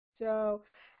So,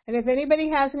 and if anybody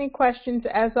has any questions,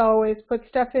 as always, put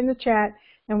stuff in the chat,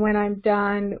 and when I'm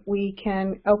done, we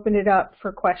can open it up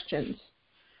for questions.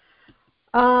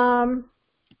 So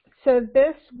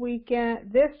this week,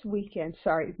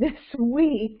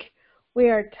 we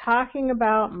are talking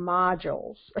about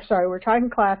modules. We're talking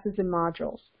classes and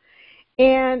modules.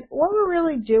 And what we're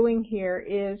really doing here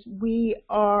is we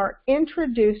are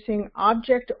introducing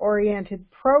object-oriented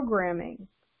programming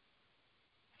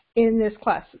in this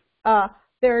class.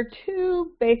 There are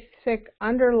two basic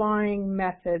underlying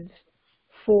methods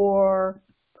for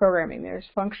programming. There's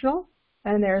functional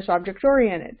and there's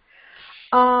object-oriented.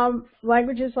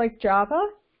 Languages like Java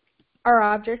are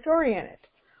object-oriented.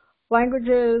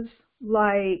 Languages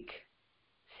like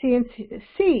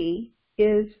C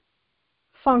is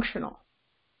functional.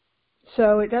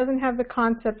 So it doesn't have the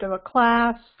concept of a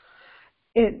class.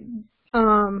 It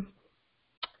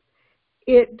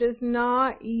does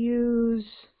not use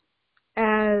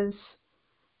as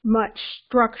much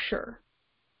structure.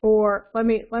 Or let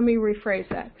me rephrase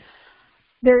that.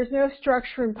 There is no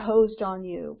structure imposed on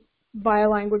you by a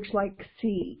language like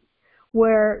C,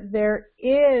 where there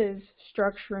is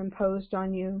structure imposed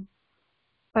on you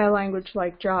by a language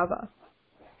like Java.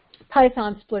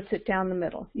 Python splits it down the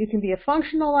middle. You can be a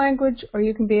functional language or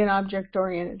you can be an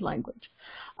object-oriented language.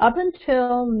 Up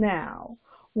until now,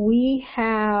 we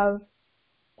have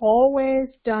always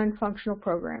done functional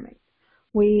programming.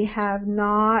 We have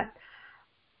not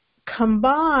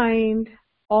combined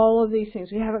all of these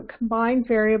things. We haven't combined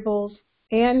variables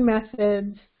and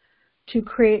methods to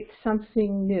create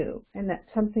something new, and that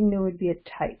something new would be a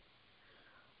type.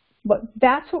 But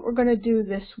that's what we're going to do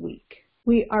this week.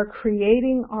 We are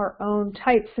creating our own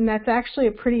types, and that's actually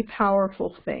a pretty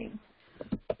powerful thing.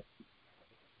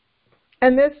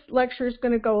 And this lecture is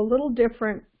going to go a little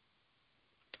different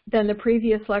than the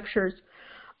previous lectures.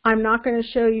 I'm not going to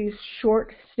show you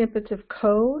short snippets of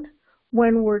code.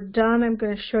 When we're done, I'm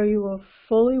going to show you a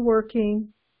fully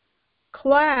working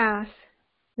class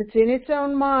that's in its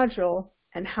own module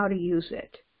and how to use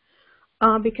it,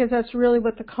 because that's really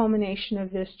what the culmination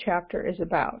of this chapter is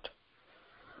about.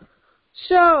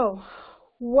 So,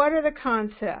 what are the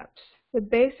concepts? The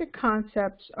basic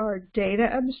concepts are data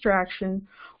abstraction,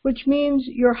 which means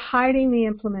you're hiding the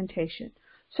implementation.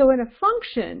 So in a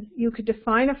function, you could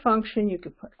define a function, you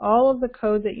could put all of the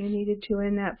code that you needed to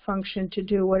in that function to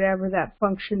do whatever that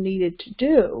function needed to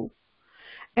do,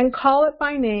 and call it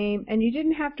by name, and you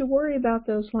didn't have to worry about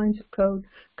those lines of code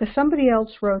because somebody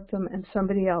else wrote them and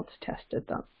somebody else tested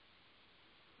them.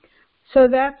 So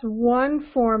that's one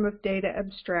form of data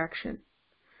abstraction.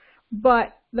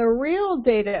 But the real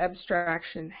data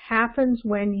abstraction happens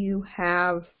when you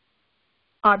have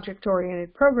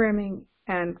object-oriented programming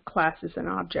and classes and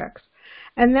objects.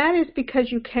 And that is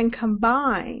because you can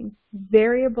combine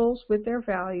variables with their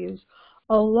values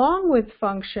along with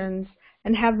functions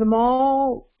and have them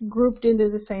all grouped into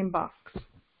the same box.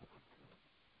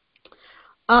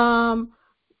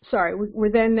 We're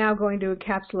then now going to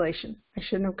encapsulation. I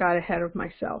shouldn't have got ahead of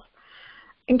myself.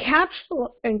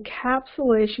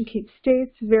 Encapsulation keeps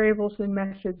states, variables, and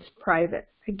methods private.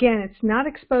 Again, it's not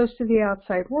exposed to the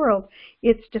outside world.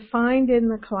 It's defined in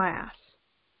the class.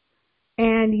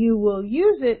 And you will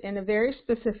use it in a very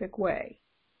specific way.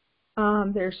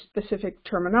 There's specific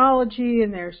terminology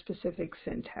and there's specific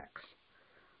syntax.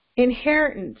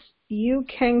 Inheritance, you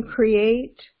can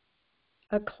create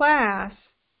a class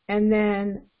and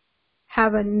then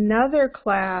have another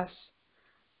class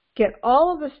get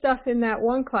all of the stuff in that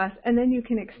one class, and then you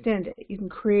can extend it. You can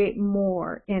create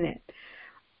more in it.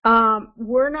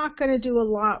 We're not going to do a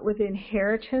lot with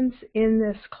inheritance in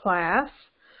this class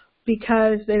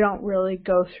because they don't really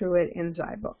go through it in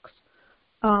Zybooks.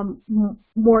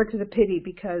 More to the pity,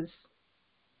 because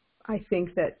I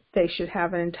think that they should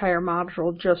have an entire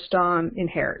module just on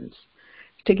inheritance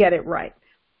to get it right.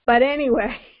 But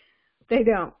anyway, they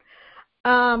don't.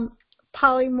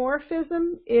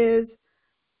 Polymorphism is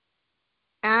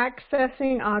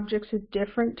accessing objects of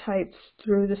different types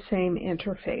through the same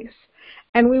interface.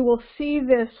 And we will see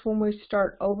this when we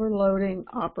start overloading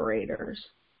operators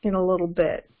in a little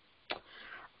bit.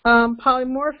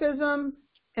 Polymorphism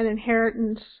and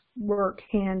inheritance work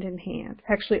hand in hand.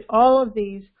 Actually, all of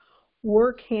these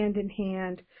work hand in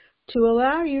hand to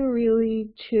allow you really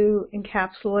to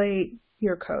encapsulate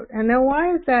your code. And now,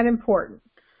 why is that important?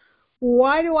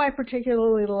 Why do I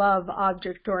particularly love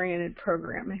object-oriented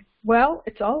programming? Well,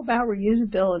 it's all about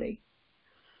reusability.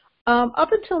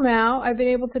 Up until now, I've been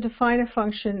able to define a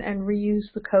function and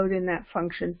reuse the code in that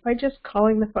function by just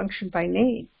calling the function by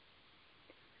name.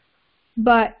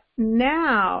 But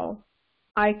now,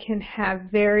 I can have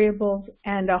variables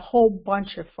and a whole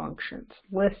bunch of functions,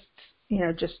 lists,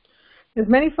 just as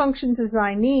many functions as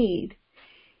I need.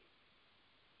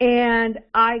 And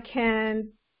I can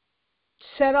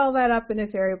set all that up in a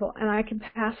variable and I can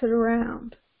pass it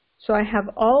around. So I have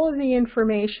all of the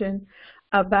information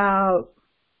about,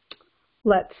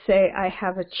 let's say I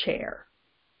have a chair,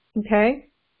 okay?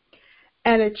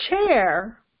 And a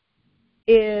chair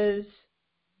is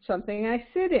something I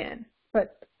sit in,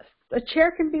 but a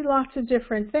chair can be lots of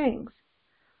different things.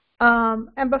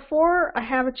 And before I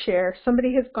have a chair,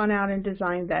 somebody has gone out and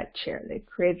designed that chair. They've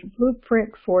created a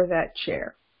blueprint for that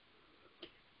chair.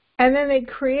 And then they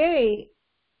create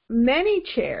many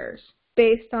chairs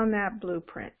based on that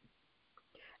blueprint.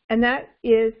 And that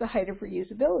is the height of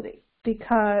reusability,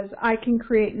 because I can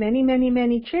create many, many,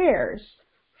 many chairs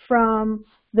from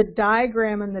the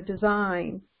diagram and the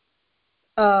design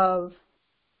of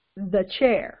the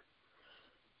chair.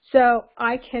 So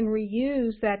I can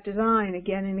reuse that design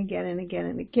again and again and again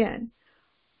and again.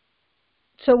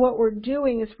 So what we're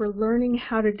doing is we're learning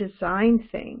how to design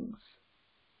things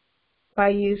by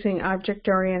using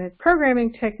object-oriented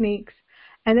programming techniques,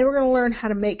 and then we're going to learn how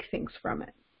to make things from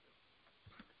it.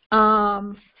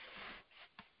 And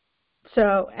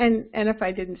if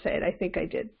I didn't say it, I think I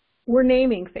did. We're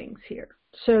naming things here.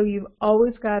 So you've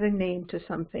always got a name to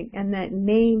something, and that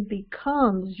name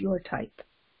becomes your type.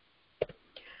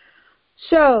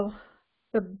 So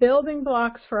the building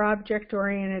blocks for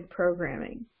object-oriented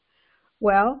programming.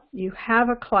 Well, you have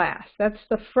a class. That's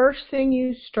the first thing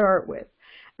you start with.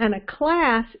 And a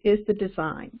class is the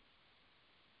design.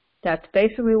 That's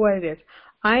basically what it is.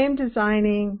 I am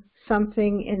designing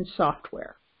something in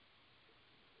software.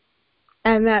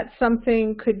 And that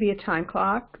something could be a time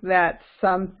clock. That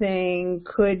something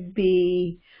could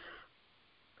be,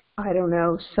 I don't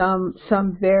know,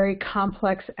 some very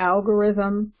complex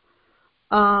algorithm.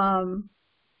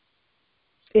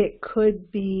 It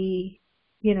could be,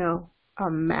 a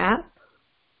map.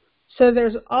 So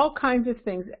there's all kinds of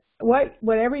things.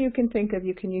 Whatever you can think of,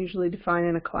 you can usually define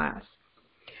in a class.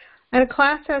 And a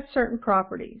class has certain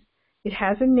properties. It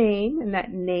has a name, and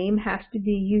that name has to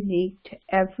be unique to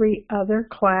every other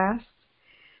class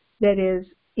that is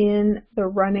in the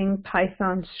running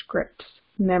Python script's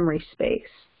memory space.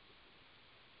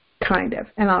 Kind of.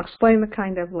 And I'll explain the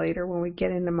kind of later when we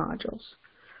get into modules.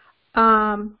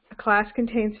 A class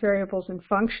contains variables and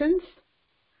functions.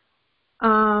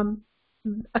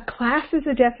 A class is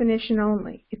a definition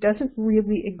only. It doesn't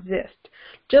really exist.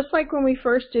 Just like when we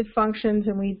first did functions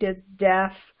and we did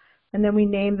def, and then we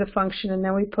named the function, and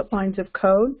then we put lines of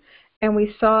code, and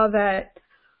we saw that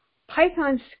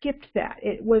Python skipped that.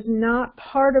 It was not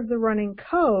part of the running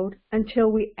code until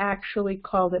we actually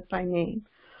called it by name.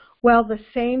 Well, the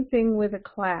same thing with a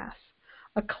class.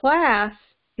 A class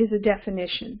is a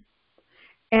definition,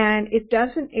 and it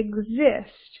doesn't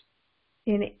exist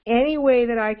in any way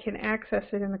that I can access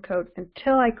it in the code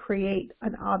until I create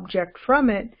an object from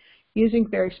it using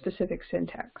very specific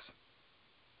syntax.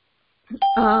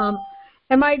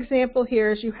 And my example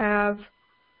here is you have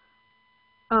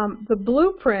the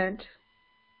blueprint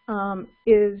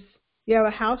is you have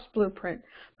a house blueprint,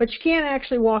 but you can't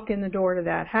actually walk in the door to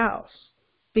that house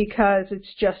because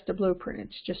it's just a blueprint.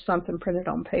 It's just something printed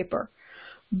on paper.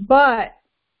 But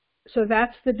so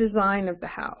that's the design of the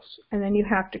house, and then you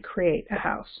have to create a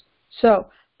house. So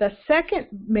the second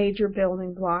major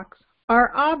building blocks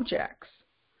are objects.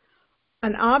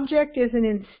 An object is an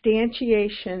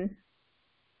instantiation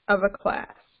of a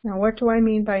class. Now, what do I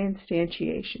mean by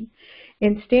instantiation?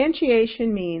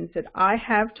 Instantiation means that I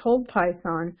have told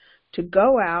Python to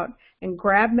go out and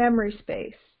grab memory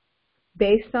space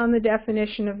based on the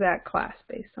definition of that class,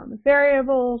 based on the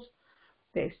variables,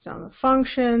 based on the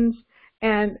functions,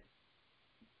 and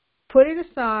put it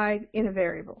aside in a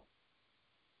variable.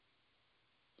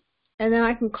 And then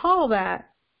I can call that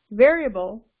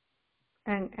variable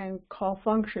and call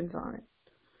functions on it,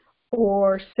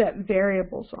 or set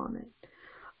variables on it.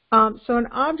 So an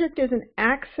object is an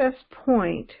access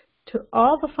point to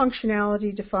all the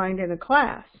functionality defined in a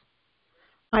class.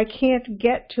 I can't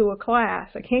get to a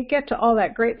class. I can't get to all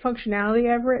that great functionality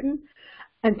I've written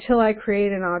until I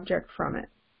create an object from it.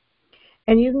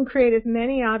 And you can create as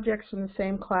many objects from the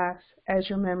same class as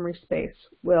your memory space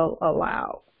will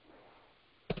allow.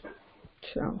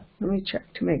 So let me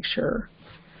check to make sure.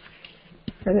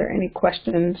 Are there any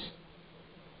questions?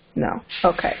 No.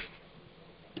 Okay.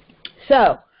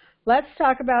 So let's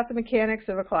talk about the mechanics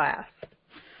of a class.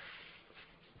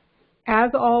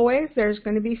 As always, there's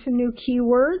going to be some new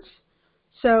keywords.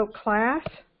 So class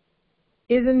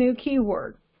is a new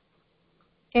keyword.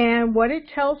 And what it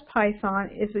tells Python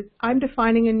is that I'm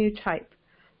defining a new type.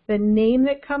 The name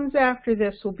that comes after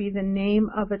this will be the name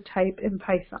of a type in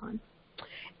Python.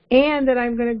 And that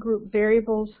I'm going to group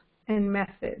variables and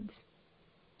methods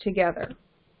together.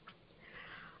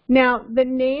 Now, the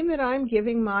name that I'm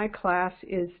giving my class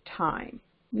is time.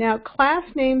 Now, class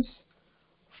names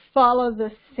follow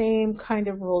the same kind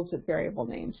of rules that variable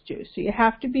names do. So you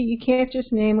can't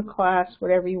just name a class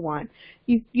whatever you want.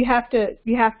 You have to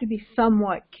be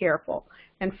somewhat careful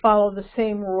and follow the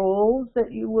same rules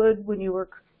that you would when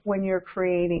you're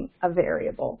creating a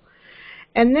variable.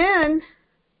 And then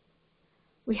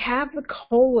we have the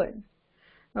colon.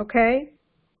 Okay?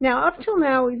 Now, up till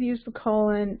now, we've used the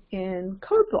colon in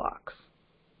code blocks.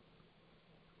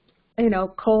 You know,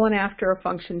 colon after a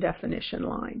function definition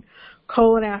line,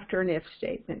 colon after an if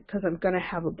statement, because I'm going to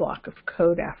have a block of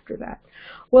code after that.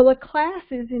 Well, a class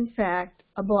is, in fact,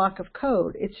 a block of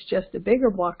code. It's just a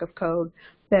bigger block of code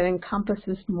that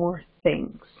encompasses more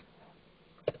things.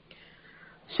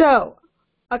 So,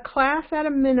 a class at a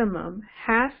minimum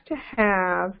has to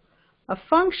have a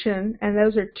function, and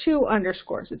those are two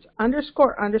underscores. It's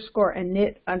underscore, underscore, and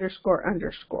init, underscore,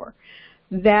 underscore.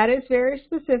 That is very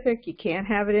specific. You can't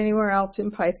have it anywhere else in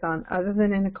Python other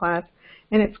than in a class,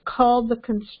 and it's called the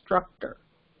constructor.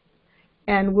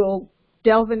 And we'll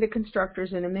delve into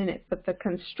constructors in a minute, but the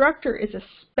constructor is a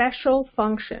special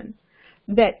function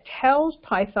that tells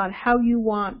Python how you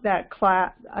want that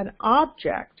class, an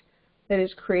object that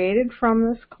is created from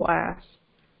this class,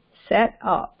 set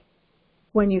up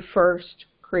when you first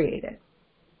create it.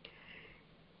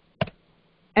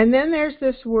 And then there's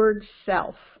this word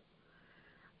self.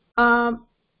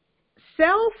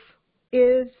 Self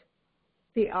is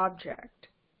the object,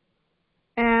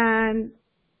 and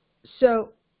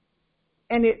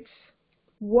it's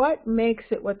what makes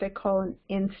it what they call an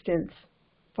instance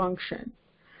function.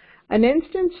 An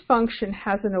instance function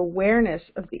has an awareness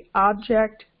of the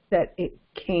object that it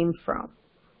came from.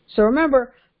 So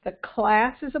remember, the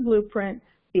class is a blueprint,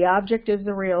 the object is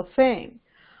the real thing.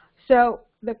 So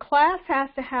the class has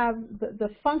to have,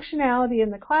 the functionality in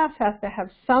the class has to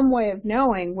have some way of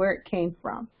knowing where it came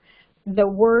from. The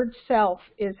word self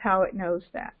is how it knows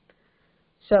that.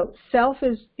 So self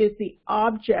is the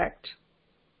object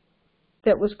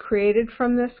that was created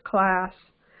from this class,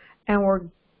 and we're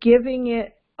giving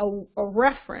it a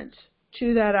reference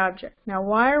to that object. Now,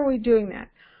 why are we doing that?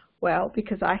 Well,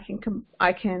 because I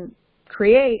can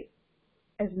create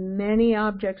as many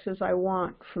objects as I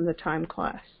want from the time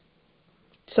class.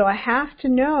 So I have to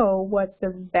know what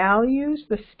the values,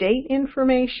 the state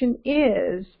information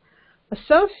is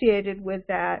associated with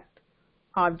that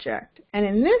object. And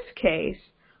in this case,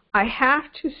 I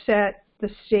have to set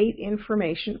the state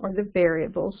information or the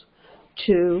variables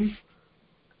to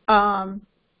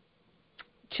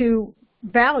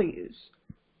values.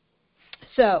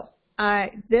 So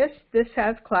this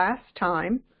has class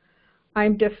time.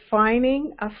 I'm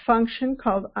defining a function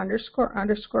called underscore,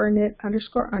 underscore, init,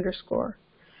 underscore, underscore.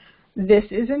 This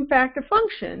is, in fact, a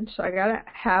function, so I got to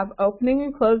have opening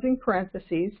and closing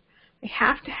parentheses. I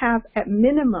have to have, at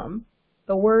minimum,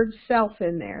 the word self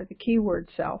in there, the keyword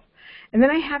self. And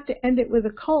then I have to end it with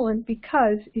a colon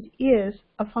because it is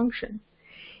a function.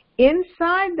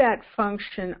 Inside that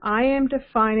function, I am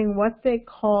defining what they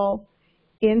call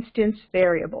instance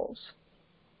variables.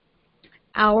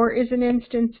 Hour is an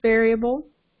instance variable,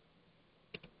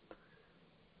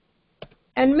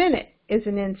 and minute is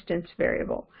an instance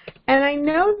variable. And I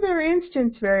know they're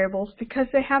instance variables because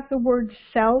they have the word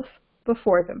self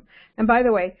before them. And by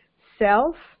the way,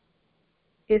 self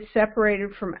is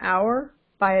separated from hour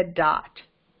by a dot.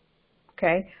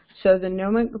 Okay, so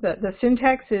the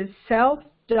syntax is self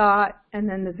dot and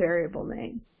then the variable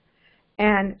name,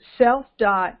 and self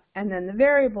dot and then the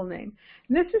variable name.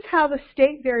 And this is how the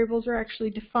state variables are actually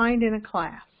defined in a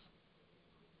class.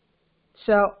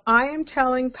 So I am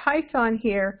telling Python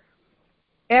here,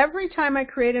 every time I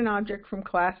create an object from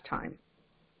class time,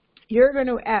 you're going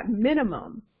to, at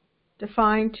minimum,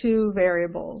 define two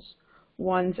variables.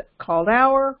 One's called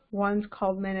hour, one's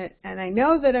called minute, and I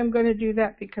know that I'm going to do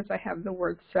that because I have the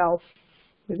word self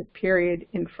with a period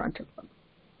in front of them.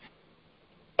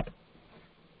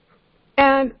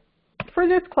 And for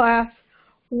this class,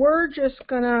 we're just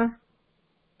going to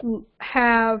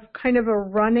have kind of a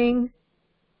running,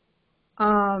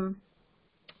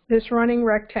 this running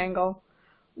rectangle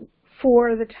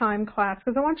for the time class,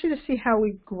 because I want you to see how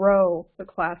we grow the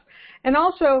class. And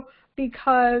also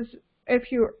because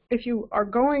if you are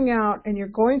going out and you're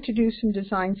going to do some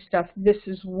design stuff, this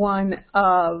is one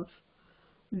of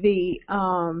the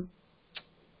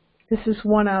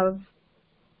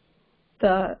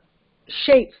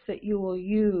shapes that you will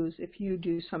use if you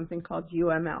do something called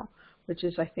UML, which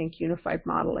is, I think, Unified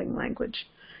Modeling Language.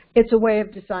 It's a way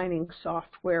of designing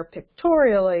software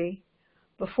pictorially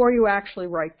before you actually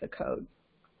write the code.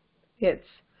 It's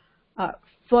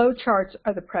flowcharts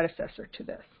are the predecessor to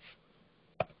this.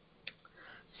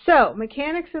 So,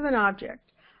 mechanics of an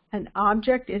object. An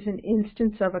object is an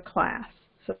instance of a class.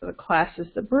 So the class is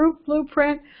the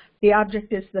blueprint, the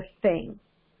object is the thing,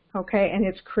 okay, and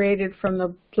it's created from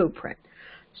the blueprint.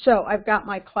 So I've got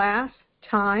my class,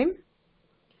 time,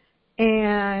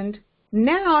 and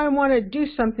now I want to do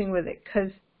something with it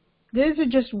because these are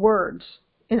just words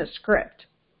in a script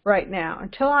right now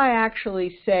until I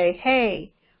actually say,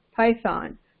 hey,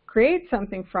 Python, create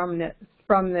something from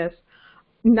this,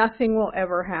 nothing will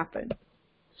ever happen.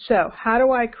 So how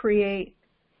do I create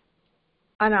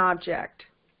an object?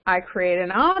 I create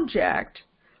an object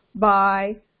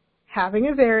by having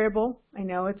a variable. I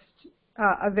know it's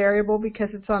a variable because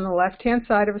it's on the left-hand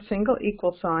side of a single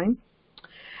equal sign.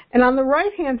 And on the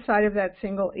right-hand side of that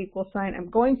single equal sign, I'm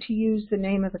going to use the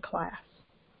name of the class.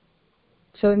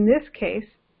 So in this case,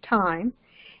 time.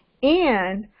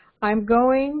 And I'm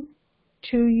going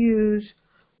to use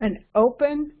an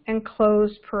open and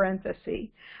close parenthesis.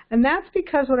 And that's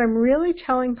because what I'm really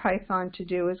telling Python to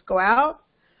do is go out,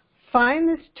 find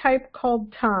this type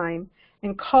called time,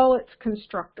 and call its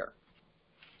constructor.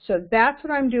 So that's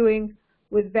what I'm doing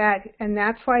with that, and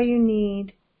that's why you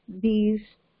need these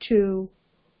two,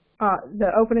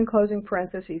 the open and closing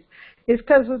parentheses, is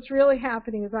because what's really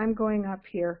happening is I'm going up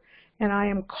here and I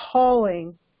am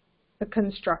calling the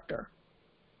constructor.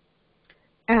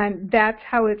 And that's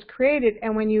how it's created.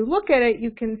 And when you look at it,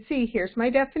 you can see here's my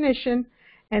definition,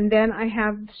 and then I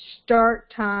have start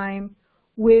time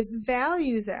with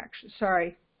values actually.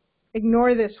 Sorry,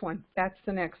 ignore this one. That's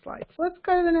the next slide. So let's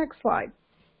go to the next slide.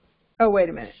 Oh, wait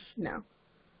a minute. No.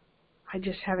 I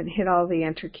just haven't hit all the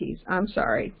enter keys. I'm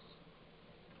sorry.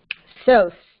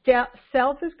 So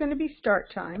self is going to be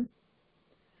start time.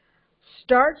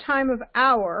 Start time of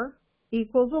hour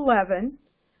equals 11.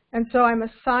 And so I'm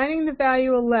assigning the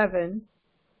value 11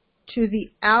 to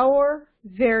the hour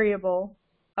variable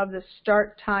of the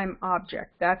start time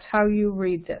object. That's how you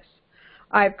read this.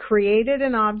 I've created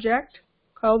an object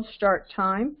called start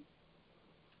time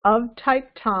of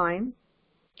type time,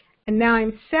 and now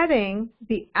I'm setting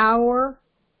the hour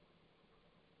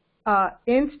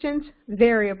instance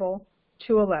variable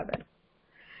to 11.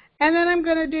 And then I'm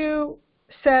going to do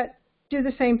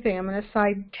the same thing. I'm going to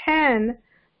assign 10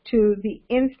 to the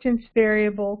instance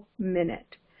variable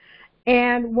minute.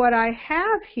 And what I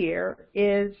have here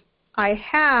is I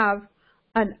have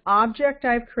an object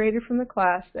I've created from the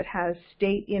class that has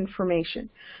state information.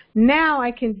 Now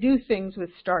I can do things with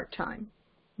start time.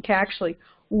 Okay, actually,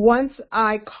 once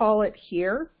I call it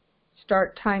here,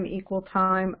 start time equal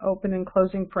time, open and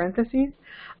closing parentheses,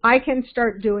 I can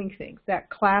start doing things. That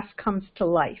class comes to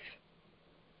life.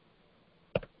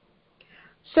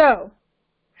 So,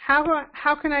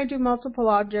 how can I do multiple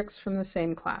objects from the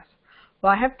same class?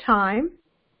 Well, I have time,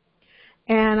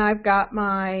 and I've got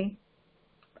my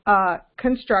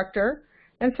constructor,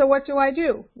 and so what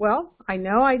do? Well, I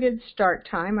know I did start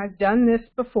time. I've done this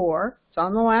before. It's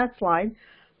on the last slide.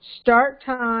 Start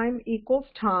time equals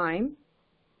time,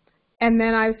 and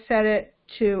then I've set it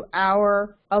to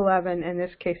hour 11, in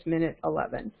this case minute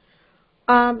 11.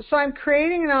 So I'm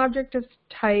creating an object of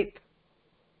type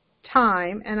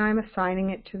time, and I'm assigning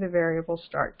it to the variable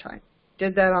start time.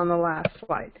 Did that on the last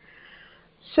slide.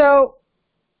 So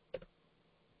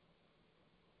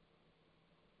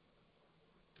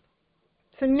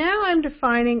now I'm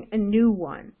defining a new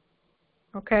one,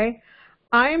 okay?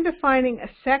 I am defining a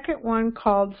second one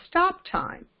called stop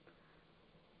time.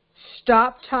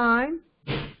 Stop time,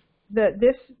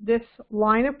 this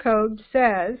line of code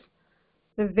says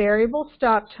the variable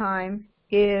stop time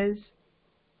is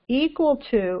equal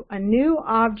to a new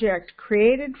object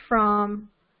created from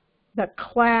the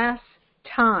class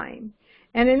time.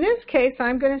 And in this case,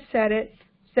 I'm going to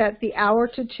set the hour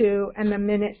to 2 and the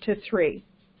minute to 3.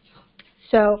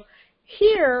 So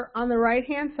here on the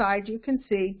right-hand side, you can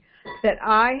see that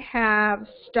I have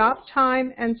stop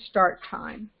time and start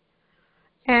time.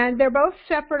 And they're both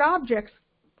separate objects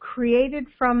created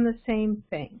from the same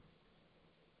thing.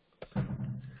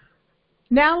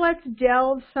 Now let's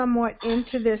delve somewhat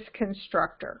into this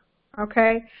constructor,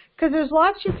 okay? Because there's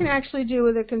lots you can actually do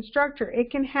with a constructor. It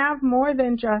can have more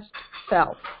than just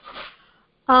self.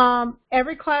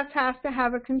 Every class has to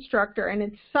have a constructor, and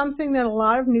it's something that a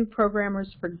lot of new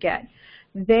programmers forget.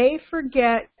 They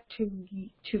forget to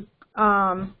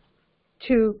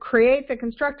create the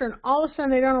constructor, and all of a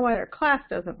sudden they don't know why their class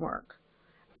doesn't work.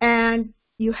 And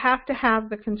you have to have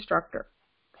the constructor.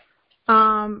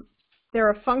 They're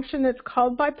a function that's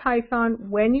called by Python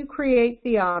when you create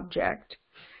the object,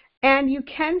 and you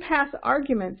can pass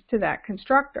arguments to that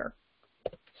constructor.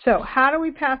 So how do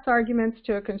we pass arguments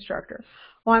to a constructor?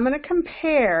 Well, I'm going to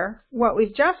compare what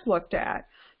we've just looked at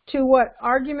to what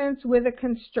arguments with a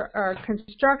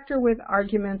constructor with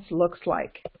arguments looks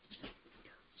like.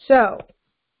 So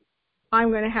I'm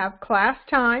going to have class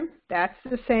time. That's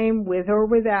the same with or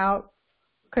without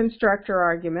constructor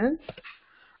arguments.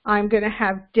 I'm going to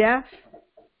have def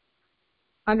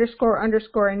underscore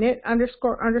underscore init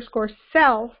underscore underscore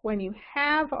self when you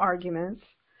have arguments,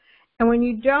 and when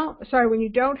you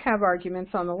don't have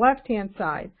arguments on the left-hand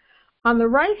side. On the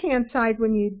right-hand side,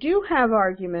 when you do have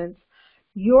arguments,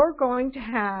 you're going to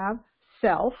have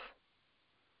self,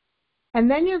 and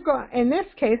then in this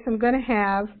case, I'm going to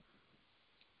have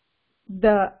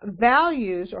the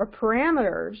values or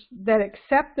parameters that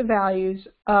accept the values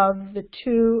of the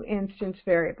two instance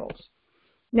variables.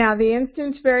 Now, the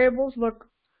instance variables look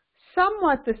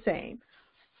somewhat the same.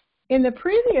 In the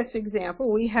previous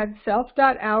example, we had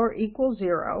self.hour equals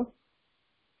 0.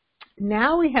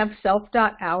 Now we have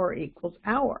self.hour equals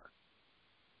hour.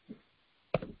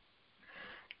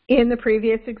 In the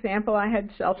previous example, I had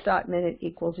self.minute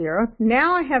equals 0.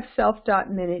 Now I have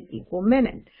self.minute equal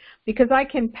minute, because I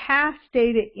can pass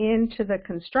data into the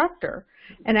constructor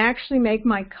and actually make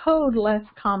my code less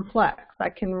complex. I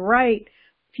can write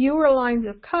fewer lines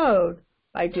of code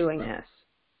by doing this.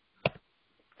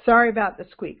 Sorry about the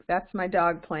squeak. That's my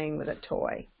dog playing with a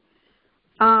toy.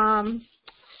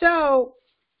 So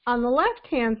on the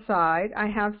left-hand side, I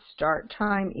have start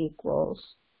time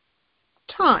equals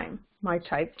time, my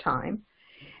type time.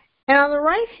 And on the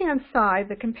right-hand side,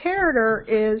 the comparator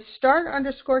is start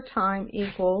underscore time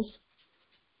equals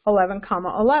 11,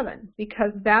 11,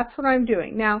 because that's what I'm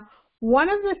doing. Now, one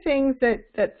of the things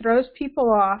that throws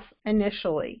people off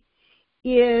initially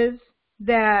is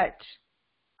that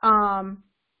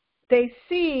they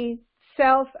see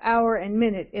self, hour, and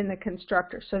minute in the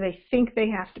constructor, so they think they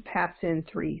have to pass in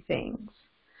 3 things.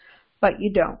 But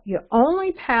you don't. You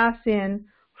only pass in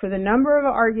for the number of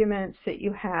arguments that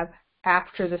you have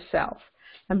after the self.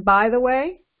 And by the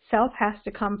way, self has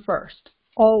to come first,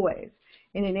 always.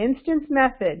 In an instance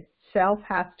method, self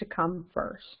has to come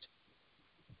first.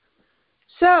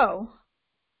 So,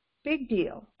 big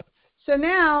deal. So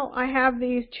now I have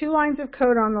these 2 lines of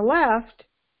code on the left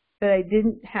that I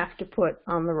didn't have to put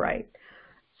on the right.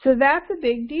 So that's a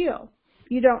big deal.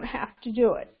 You don't have to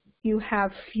do it. You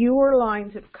have fewer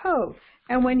lines of code.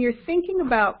 And when you're thinking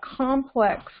about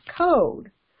complex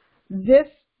code, this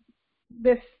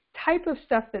type of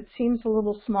stuff that seems a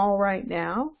little small right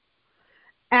now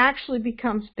actually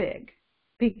becomes big,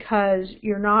 because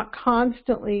you're not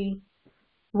constantly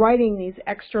writing these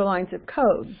extra lines of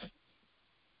code.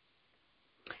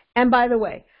 And by the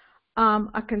way,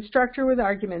 a constructor with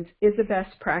arguments is a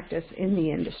best practice in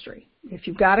the industry. If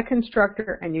you've got a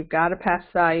constructor and you've got to pass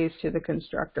values to the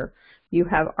constructor, you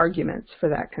have arguments for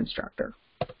that constructor.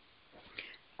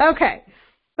 Okay,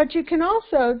 but you can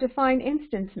also define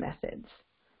instance methods.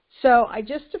 So I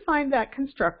just defined that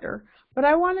constructor, but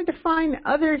I want to define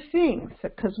other things,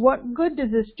 because what good does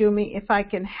this do me if I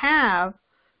can have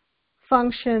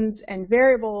functions and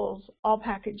variables all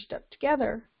packaged up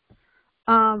together?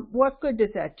 What good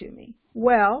does that do me?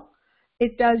 Well,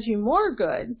 it does you more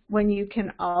good when you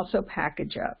can also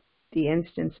package up the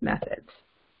instance methods.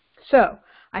 So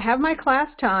I have my class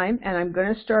time, and I'm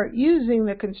going to start using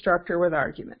the constructor with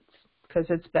arguments, because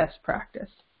it's best practice.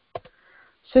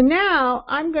 So now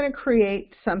I'm going to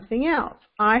create something else.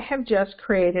 I have just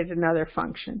created another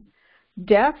function,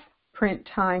 def print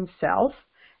time self,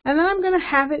 and then I'm going to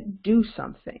have it do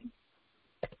something.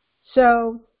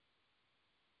 So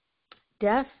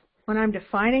def, when I'm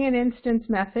defining an instance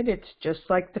method, it's just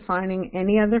like defining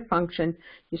any other function.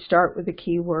 You start with the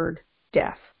keyword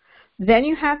def. Then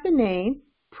you have the name,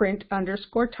 print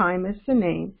underscore time is the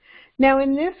name. Now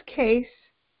in this case,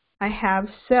 I have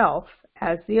self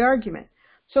as the argument.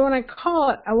 So when I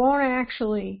call it, I won't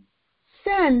actually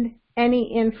send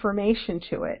any information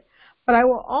to it, but I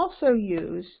will also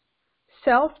use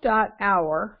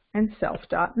self.hour and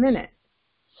self.minute.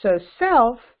 So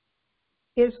self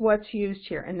is what's used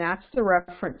here, and that's the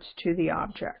reference to the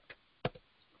object.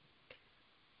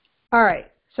 All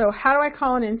right, so how do I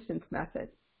call an instance method?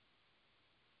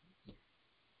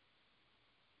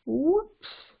 Whoops,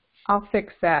 I'll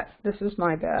fix that. This is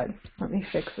my bad. Let me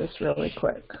fix this really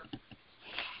quick.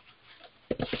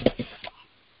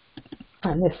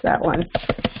 I missed that one.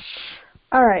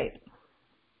 All right,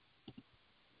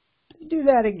 do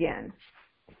that again.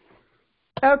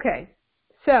 Okay,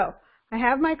 so I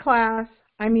have my class,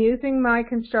 I'm using my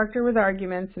constructor with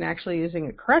arguments and actually using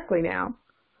it correctly now.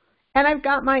 And I've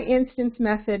got my instance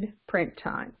method print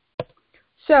time.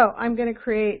 So I'm going to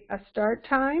create a start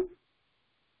time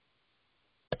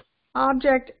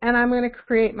object, and I'm going to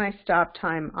create my stop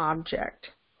time object.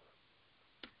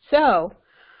 So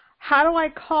how do I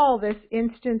call this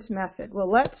instance method? Well,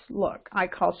 let's look. I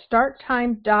call start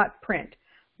time dot print.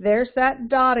 There's that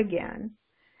dot again,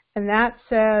 and that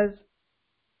says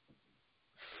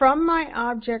from my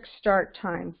object start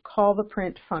time, call the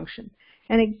print function.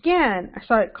 And again,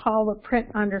 so I call the print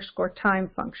underscore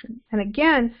time function. And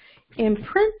again, in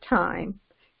print time,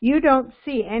 you don't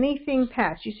see anything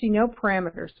passed. You see no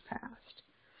parameters passed.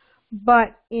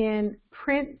 But in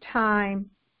print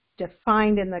time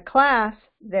defined in the class,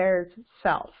 there's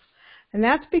self. And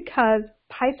that's because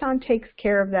Python takes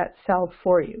care of that self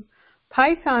for you.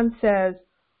 Python says,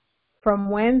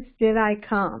 from whence did I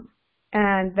come?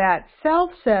 And that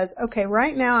self says, okay,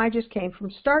 right now I just came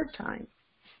from start time.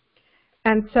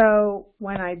 And so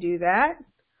when I do that,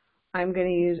 I'm going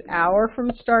to use hour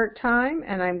from start time,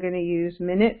 and I'm going to use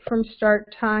minute from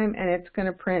start time, and it's going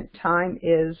to print time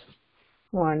is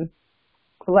 11:11.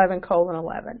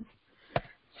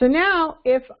 So now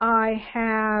if I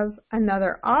have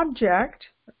another object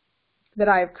that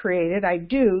I've created, I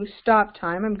do stop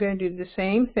time, I'm going to do the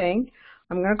same thing.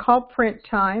 I'm going to call print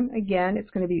time. Again, it's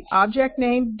going to be object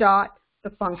name dot the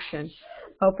function,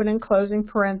 open and closing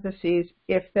parentheses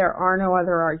if there are no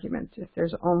other arguments, if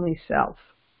there's only self.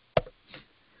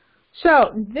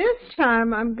 So this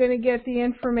time I'm going to get the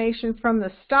information from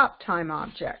the stop time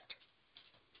object.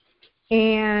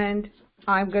 And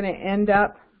I'm going to end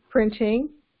up printing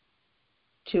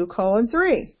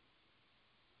 2:3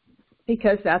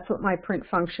 because that's what my print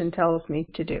function tells me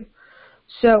to do.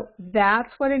 So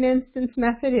that's what an instance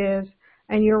method is,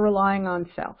 and you're relying on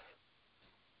self.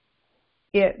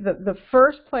 The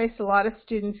first place a lot of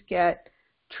students get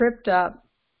tripped up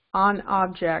on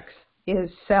objects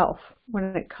is self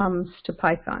when it comes to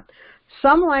Python.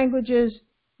 Some languages,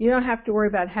 you don't have to worry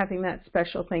about having that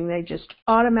special thing. They just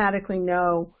automatically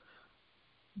know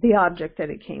the object that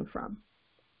it came from.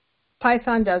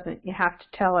 Python doesn't. You have to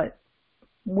tell it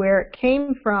where it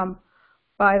came from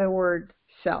by the word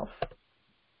self.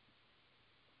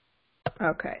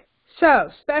 Okay,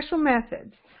 so special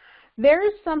methods. There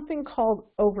is something called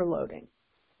overloading.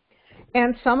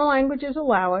 And some languages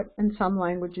allow it and some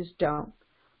languages don't.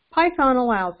 Python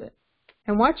allows it.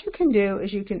 And what you can do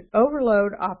is you can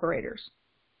overload operators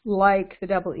like the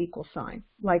double equal sign,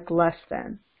 like less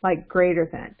than, like greater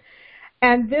than.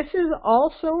 And this is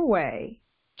also a way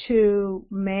to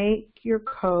make your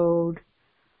code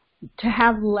to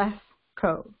have less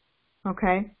code,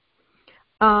 okay?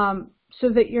 So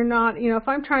that you're not, if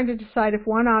I'm trying to decide if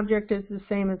one object is the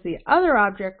same as the other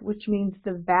object, which means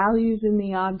the values in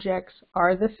the objects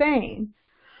are the same,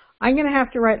 I'm going to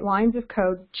have to write lines of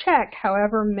code, check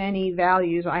however many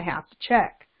values I have to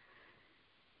check.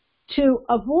 To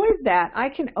avoid that, I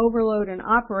can overload an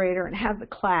operator and have the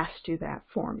class do that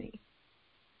for me.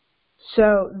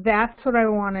 So that's what I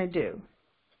want to do.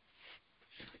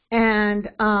 And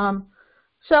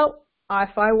so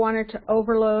if I wanted to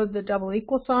overload the double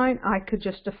equal sign, I could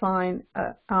just define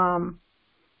a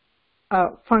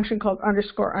function called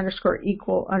underscore underscore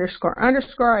equal underscore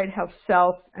underscore. I'd have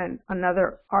self and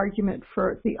another argument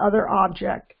for the other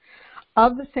object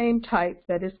of the same type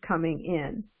that is coming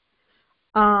in.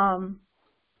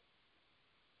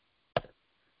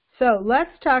 So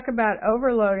let's talk about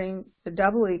overloading the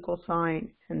double equal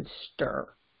sign and stir.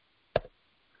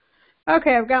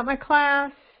 Okay, I've got my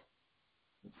class,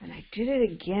 and I did it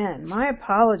again. My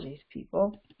apologies,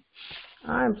 people.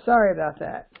 I'm sorry about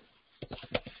that.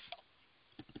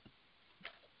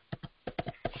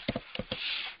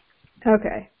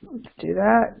 Okay, let's do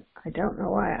that. I don't know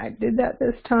why I did that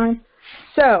this time.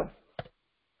 So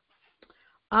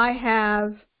I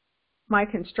have my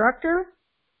constructor,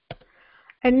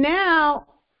 and now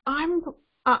I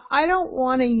don't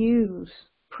want to use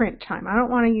print time. I don't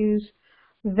want to use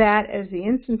that as the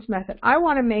instance method. I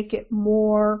want to make it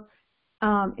more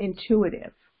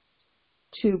intuitive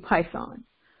to Python.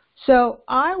 So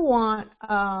I want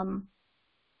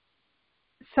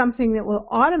something that will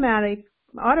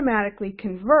automatically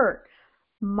convert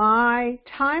my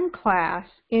time class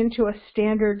into a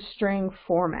standard string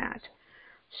format.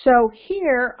 So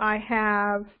here I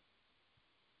have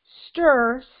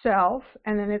stir self,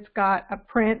 and then it's got a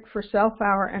print for self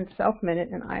hour and self minute,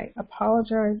 and I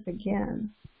apologize again.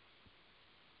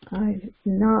 I did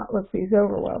not look these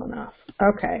over well enough.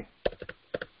 Okay.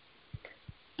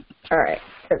 All right,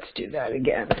 let's do that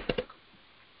again.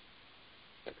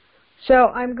 So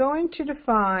I'm going to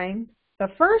define The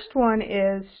first one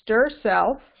is stir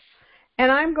self,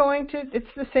 and I'm going to, it's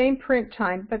the same print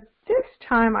time, but this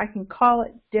time I can call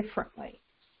it differently.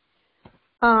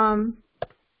 And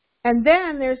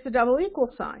then there's the double equal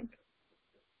sign.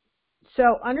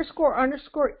 So underscore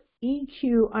underscore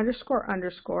EQ underscore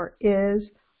underscore is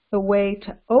the way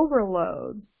to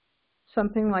overload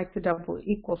something like the double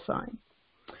equal sign.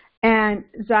 And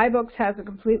Zybooks has a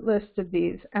complete list of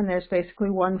these, and there's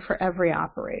basically one for every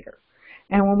operator.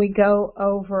 And when we go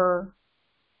over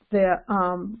the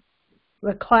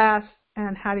class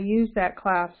and how to use that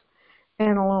class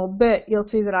in a little bit, you'll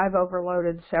see that I've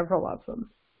overloaded several of them.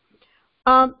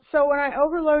 So when I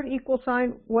overload equal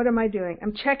sign, what am I doing?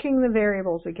 I'm checking the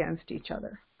variables against each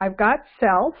other. I've got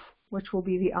self, which will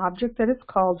be the object that it's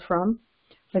called from,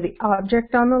 or the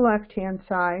object on the left-hand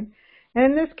side. And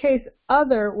in this case,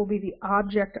 other will be the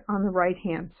object on the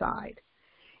right-hand side.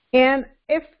 And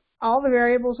if all the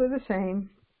variables are the same,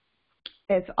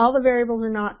 if all the variables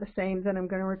are not the same, then I'm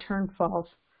going to return false.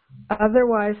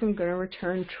 Otherwise, I'm going to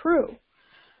return true.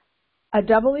 A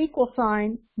double equal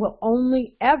sign will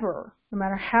only ever, no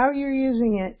matter how you're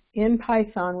using it in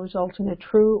Python, result in a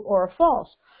true or a false.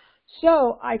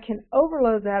 So I can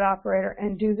overload that operator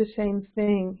and do the same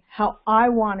thing how I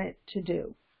want it to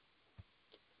do.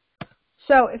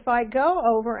 So if I go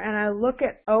over and I look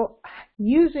at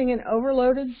using an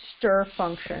overloaded stir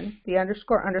function, the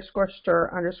underscore underscore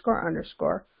stir underscore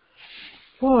underscore,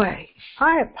 boy,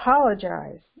 I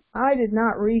apologize. I did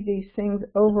not read these things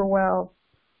over well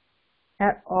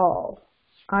at all.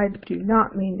 I do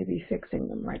not mean to be fixing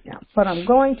them right now, but I'm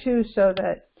going to, so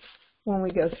that when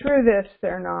we go through this,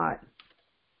 they're not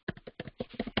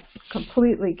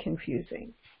completely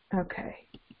confusing. Okay.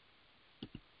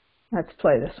 Let's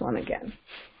play this one again.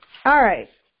 All right.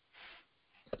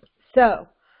 So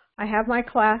I have my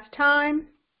class time.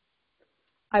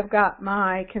 I've got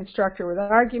my constructor with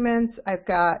arguments. I've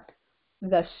got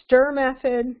the stir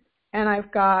method, and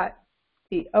I've got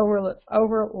the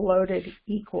overloaded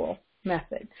equal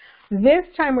method. This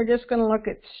time we're just going to look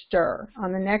at stir.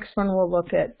 On the next one we'll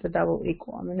look at the double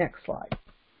equal on the next slide.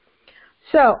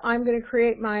 So I'm going to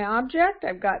create my object.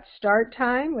 I've got start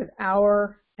time with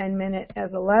hour and minute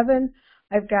as 11.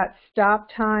 I've got stop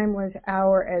time with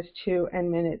hour as 2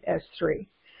 and minute as 3.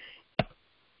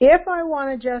 If I want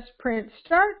to just print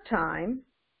start time,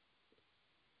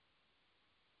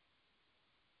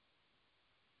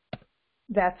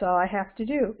 that's all I have to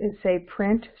do is say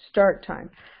print start time.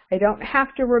 I don't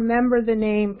have to remember the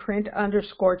name print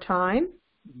underscore time.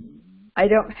 I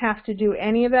don't have to do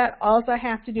any of that. All I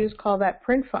have to do is call that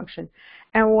print function.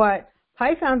 And what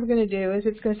Python's going to do is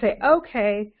it's going to say,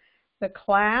 okay, the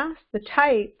class, the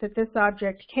type that this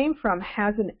object came from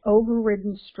has an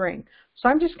overridden string. So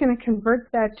I'm just going to convert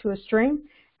that to a string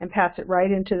and pass it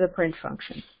right into the print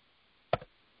function.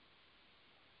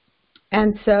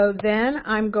 And so then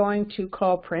I'm going to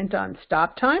call print on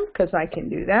stop time because I can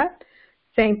do that.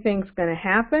 Same thing's going to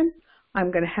happen.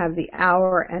 I'm going to have the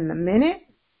hour and the minute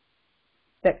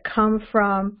that come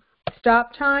from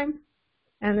stop time,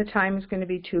 and the time is going to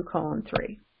be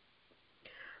 2:3.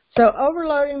 So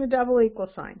overloading the double equal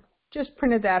sign. Just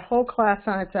printed that whole class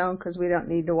on its own because we don't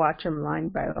need to watch them line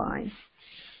by line.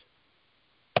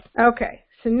 Okay,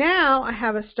 so now I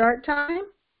have a start time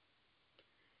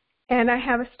and I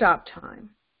have a stop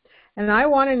time. And I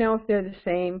want to know if they're the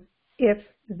same, if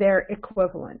they're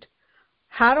equivalent.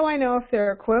 How do I know if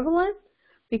they're equivalent?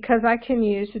 Because I can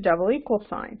use the double equal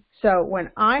sign. So when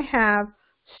I have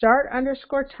start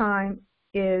underscore time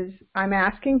I'm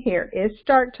asking here, is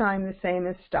start time the same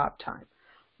as stop time?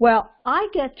 Well, I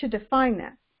get to define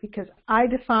that because I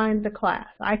defined the class.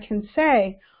 I can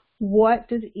say, what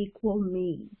does equal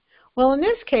mean? Well, in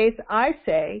this case, I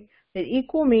say that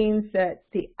equal means that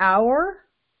the hour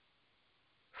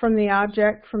from the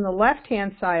object, from the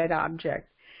left-hand side object,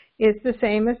 is the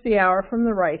same as the hour from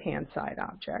the right-hand side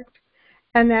object,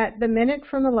 and that the minute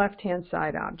from the left-hand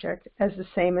side object is the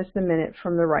same as the minute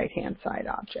from the right-hand side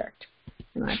object.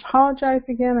 And I apologize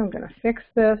again, I'm going to fix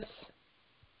this.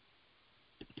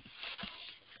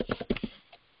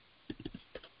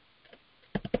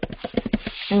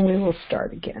 And we will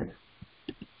start again.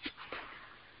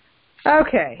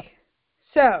 Okay,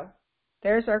 so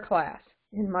there's our class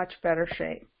in much better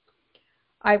shape.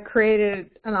 I've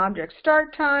created an object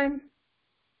start time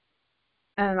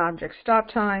and an object stop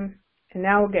time, and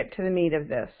now we'll get to the meat of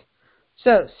this.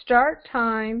 So start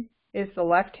time is the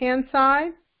left-hand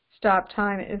side, stop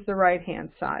time is the right-hand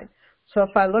side. So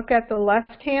if I look at the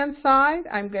left-hand side,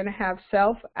 I'm going to have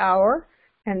self hour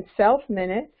and self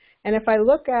minute, and if I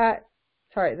look at,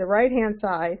 the right-hand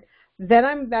side,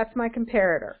 then that's my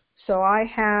comparator. So I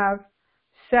have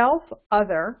self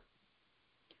other.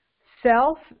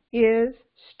 Self is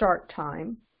start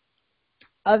time.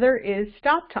 Other is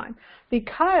stop time.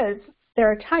 Because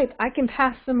they're a type, I can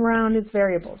pass them around as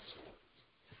variables.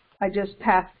 I just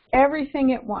pass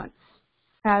everything at once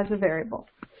as a variable.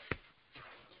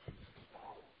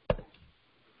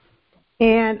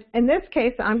 And in this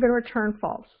case, I'm going to return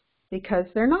false because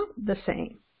they're not the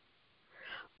same.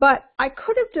 But I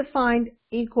could have defined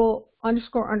equal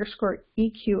underscore underscore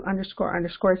EQ underscore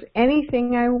underscore as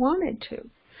anything I wanted to,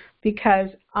 because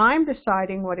I'm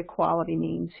deciding what equality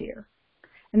means here.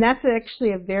 And that's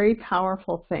actually a very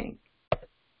powerful thing.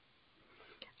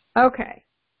 Okay,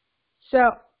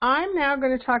 so I'm now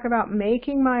going to talk about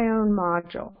making my own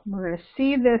module. We're going to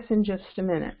see this in just a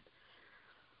minute.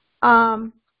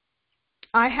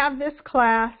 I have this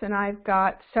class, and I've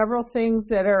got several things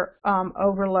that are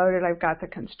overloaded. I've got the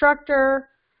constructor.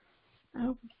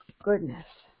 Oh, goodness.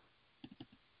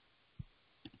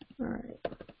 All right.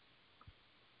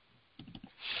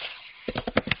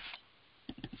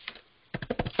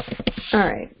 All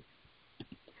right.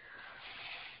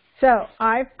 So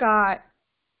I've got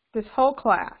this whole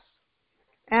class,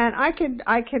 and I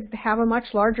could have a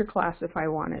much larger class if I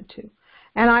wanted to.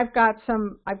 And I've got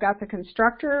the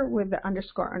constructor with the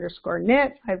underscore underscore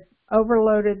knit. I've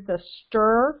overloaded the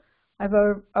stir. I've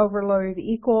overloaded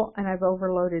equal, and I've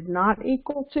overloaded not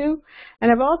equal to.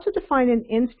 And I've also defined an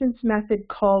instance method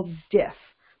called diff,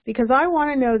 because I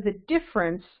want to know the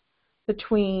difference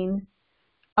between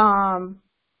the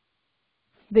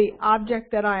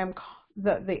object that I am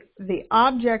the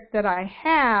object that I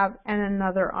have and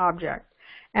another object.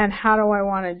 And how do I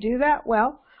want to do that?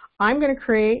 Well, I'm going to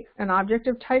create an object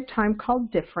of type time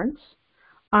called difference.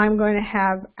 I'm going to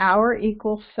have hour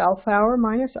equals self hour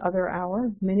minus other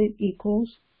hour, minute equals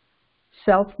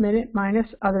self minute minus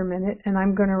other minute, and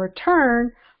I'm going to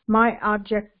return my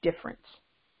object difference.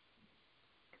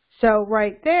 So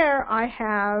right there I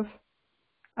have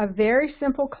a very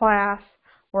simple class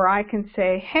where I can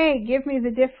say, hey, give me the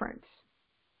difference.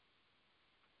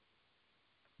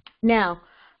 Now,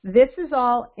 this is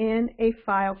all in a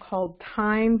file called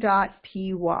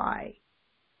time.py.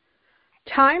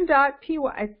 Time.py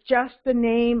is just the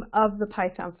name of the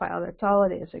Python file. That's all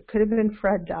it is. It could have been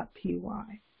fred.py.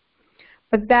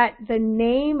 But the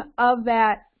name of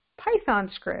that Python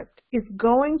script is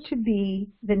going to be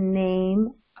the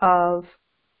name of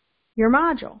your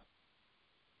module.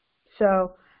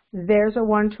 So there's a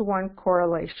one-to-one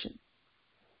correlation.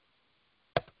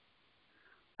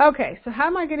 Okay, so how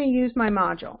am I going to use my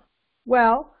module?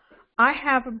 Well, I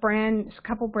have a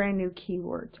couple brand new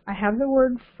keywords. I have the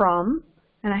word from,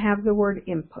 and I have the word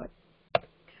input.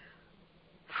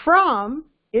 From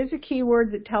is a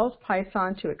keyword that tells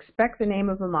Python to expect the name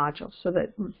of a module. So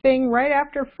the thing right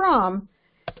after from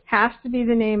has to be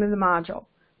the name of the module.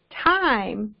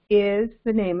 Time is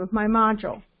the name of my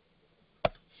module.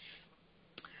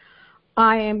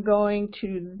 I am going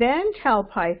to then tell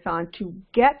Python to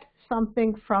get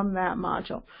something from that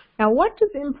module. Now, what does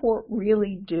import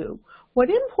really do? What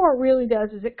import really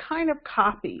does is it kind of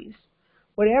copies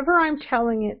whatever I'm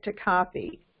telling it to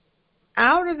copy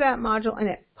out of that module, and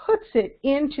it puts it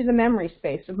into the memory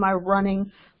space of my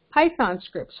running Python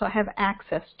script, so I have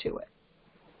access to it.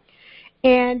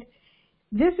 And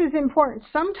this is important.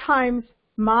 Sometimes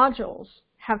modules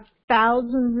have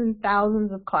thousands and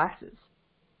thousands of classes,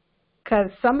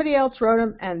 because somebody else wrote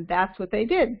them, and that's what they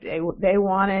did. They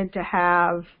wanted to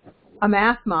have a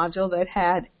math module that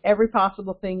had every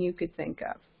possible thing you could think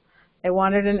of. They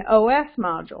wanted an OS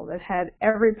module that had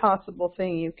every possible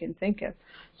thing you can think of.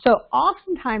 So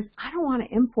oftentimes, I don't want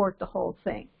to import the whole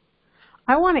thing.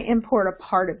 I want to import a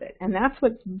part of it, and that's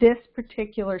what this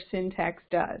particular syntax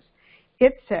does.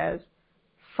 It says,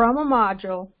 from a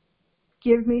module,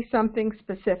 give me something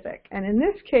specific. And in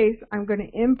this case, I'm going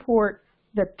to import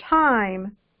the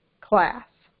time class.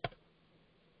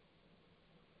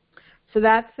 So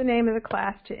that's the name of the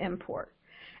class to import.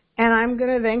 And I'm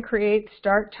going to then create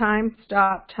start time,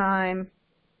 stop time,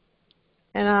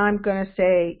 and I'm going to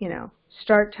say, you know,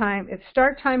 start time. If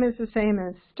start time is the same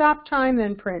as stop time,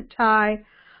 then print tie.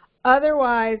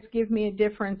 Otherwise, give me a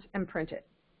difference and print it.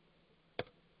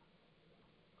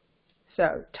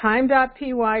 So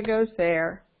time.py goes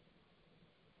there.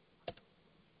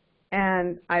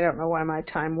 And I don't know why my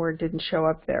time word didn't show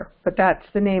up there, but that's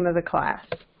the name of the class.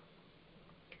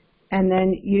 And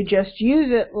then you just use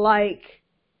it like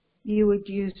you would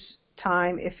use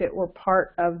time if it were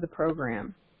part of the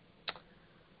program.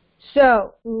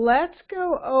 So let's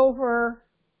go over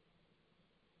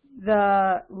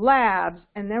the labs,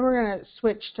 and then we're going to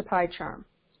switch to PyCharm.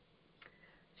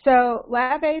 So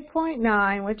Lab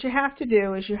 8.9, what you have to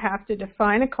do is you have to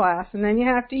define a class and then you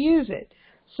have to use it.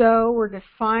 So we're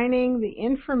defining the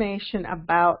information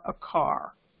about a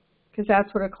car, because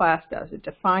that's what a class does. It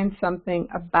defines something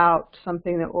about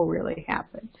something that will really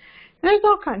happen. And there's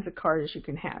all kinds of cars you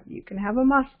can have. You can have a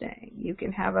Mustang. You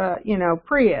can have a,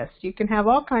 Prius. You can have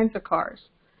all kinds of cars.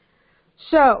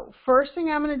 So first thing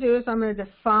I'm going to do is I'm going to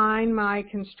define my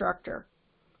constructor.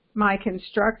 My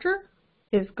constructor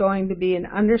is going to be an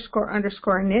underscore,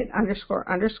 underscore, knit, underscore,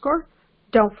 underscore.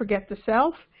 Don't forget the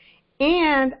self.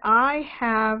 And I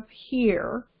have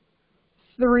here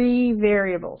 3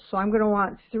 variables. So I'm going to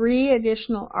want 3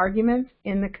 additional arguments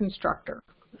in the constructor.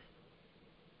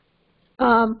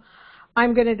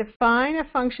 I'm going to define a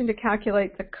function to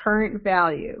calculate the current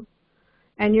value.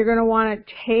 And you're going to want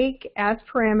to take as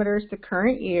parameters the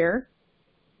current year.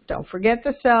 Don't forget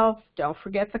the self. Don't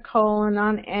forget the colon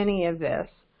on any of this.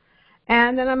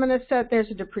 And then I'm going to set, there's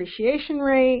a depreciation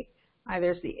rate.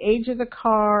 There's the age of the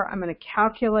car. I'm going to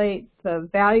calculate the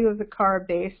value of the car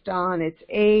based on its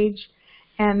age.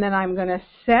 And then I'm going to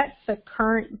set the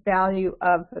current value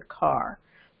of the car.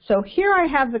 So here I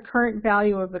have the current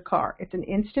value of the car. It's an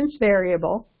instance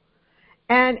variable.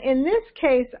 And in this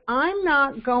case, I'm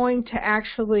not going to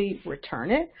actually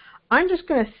return it. I'm just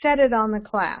going to set it on the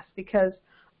class because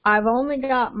I've only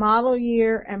got model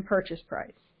year and purchase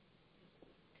price.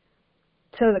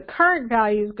 So the current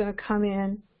value is going to come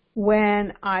in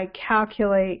when I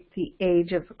calculate the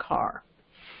age of the car.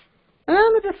 And then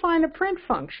I'm going to define a print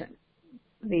function.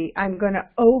 I'm going to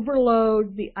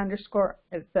overload the underscore,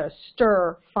 the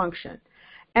stir function.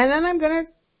 And then I'm going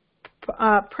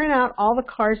to print out all the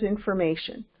car's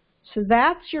information. So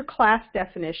that's your class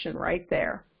definition right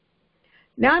there.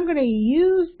 Now I'm going to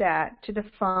use that to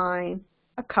define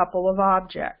a couple of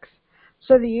objects.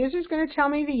 So the user is going to tell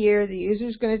me the year, the user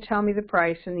is going to tell me the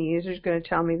price, and the user is going to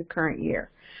tell me the current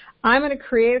year. I'm going to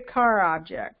create a car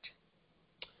object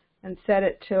and set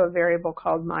it to a variable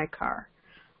called myCar.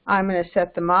 I'm going to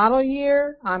set the model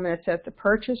year, I'm going to set the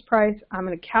purchase price, I'm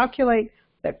going to calculate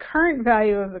the current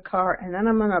value of the car, and then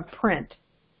I'm going to print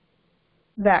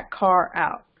that car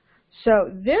out.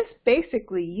 So this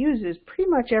basically uses pretty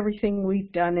much everything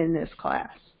we've done in this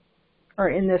class, or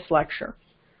in this lecture.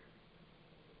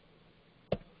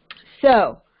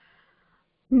 So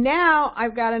now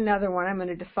I've got another one. I'm going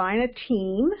to define a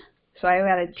team. So I've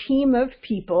got a team of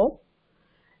people.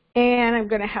 And I'm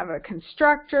going to have a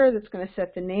constructor that's going to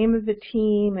set the name of the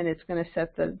team, and it's going to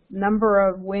set the number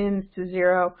of wins to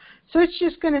 0. So it's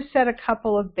just going to set a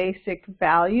couple of basic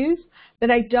values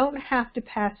that I don't have to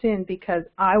pass in because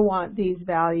I want these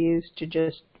values to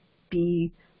just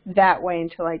be that way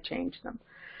until I change them.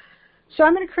 So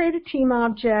I'm going to create a team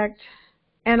object,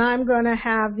 and I'm going to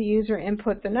have the user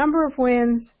input the number of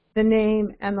wins, the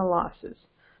name, and the losses.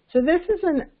 So this is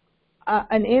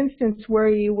an instance where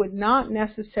you would not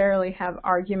necessarily have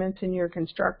arguments in your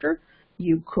constructor.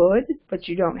 You could, but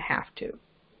you don't have to.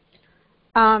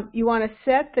 You want to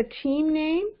set the team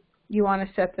name, you want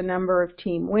to set the number of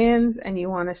team wins, and you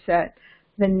want to set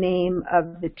the name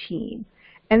of the team.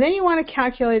 And then you want to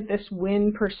calculate this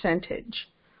win percentage.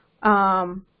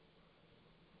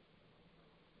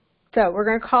 So we're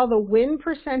going to call the win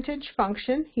percentage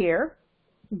function here,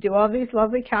 do all these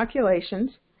lovely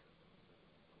calculations.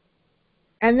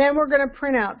 And then we're going to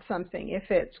print out something. If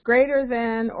it's greater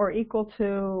than or equal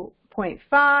to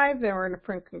 0.5, then we're going to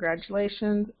print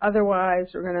congratulations. Otherwise,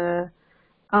 we're going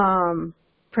to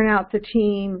print out the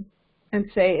team and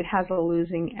say it has a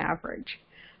losing average.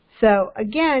 So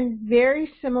again, very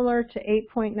similar to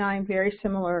 8.9, very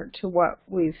similar to what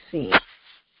we've seen.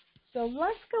 So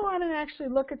let's go on and actually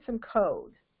look at some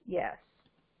code. Yes.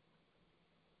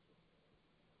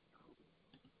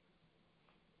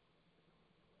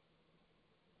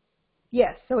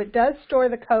 Yes, so it does store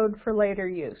the code for later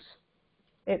use.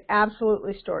 It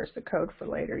absolutely stores the code for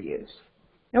later use.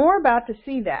 And we're about to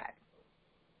see that.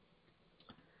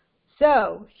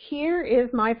 So here is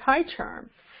my PyCharm,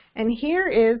 and here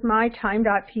is my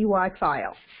time.py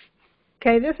file.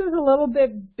 Okay, this is a little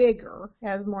bit bigger,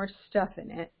 has more stuff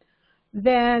in it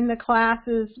than the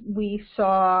classes we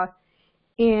saw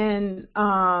in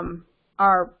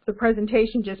the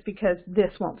presentation, just because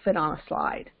this won't fit on a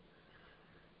slide.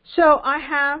 So I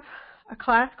have a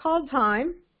class called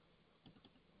time.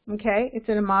 Okay, it's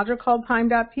in a module called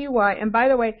time.py. And by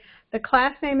the way, the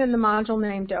class name and the module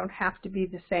name don't have to be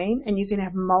the same, and you can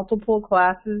have multiple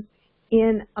classes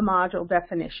in a module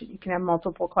definition. You can have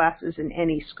multiple classes in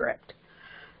any script.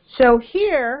 So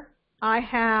here I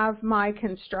have my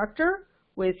constructor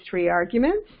with 3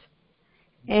 arguments,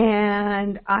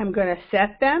 And I'm going to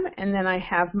set them, and then I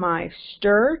have my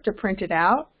stir to print it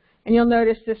out. And you'll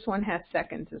notice this one has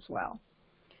seconds as well.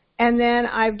 And then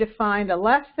I've defined a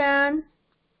less than,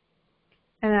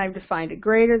 and I've defined a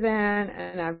greater than,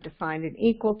 and I've defined an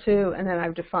equal to, and then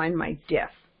I've defined my diff.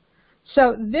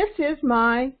 So this is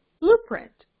my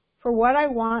blueprint for what I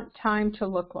want time to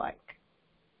look like.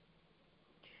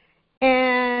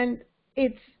 And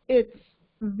it's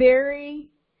very,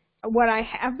 what I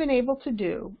have been able to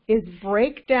do is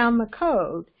break down the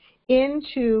code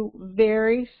into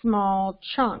very small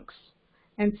chunks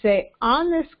and say,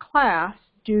 on this class,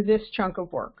 do this chunk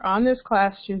of work. On this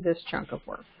class, do this chunk of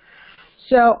work.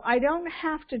 So I don't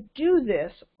have to do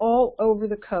this all over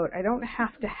the code. I don't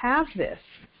have to have this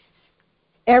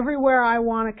everywhere I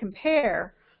want to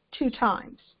compare 2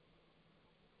 times.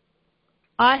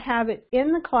 I have it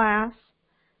in the class,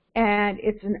 and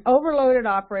it's an overloaded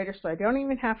operator, so I don't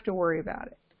even have to worry about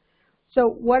it. So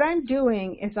what I'm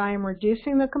doing is I am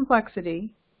reducing the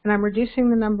complexity, and I'm reducing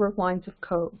the number of lines of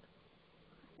code.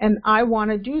 And I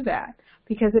want to do that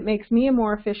because it makes me a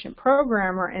more efficient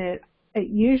programmer, and it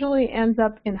usually ends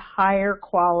up in higher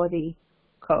quality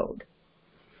code.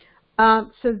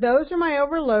 So those are my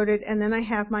overloaded, and then I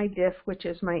have my diff, which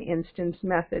is my instance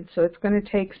method. So it's going to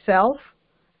take self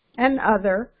and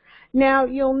other. Now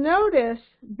you'll notice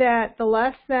that the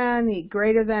less than, the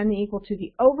greater than, the equal to,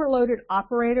 the overloaded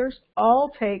operators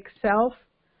all take self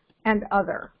and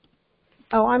other.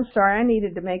 Oh, I'm sorry, I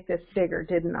needed to make this bigger,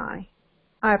 didn't I?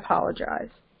 I apologize.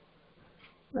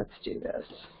 Let's do this.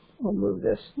 We'll move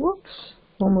this, whoops,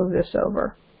 we'll move this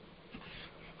over.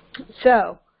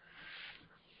 So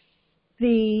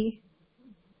the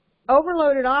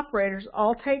overloaded operators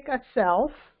all take a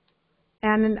self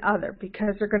and an other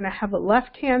because they're going to have a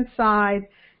left-hand side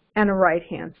and a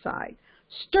right-hand side.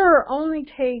 Stir only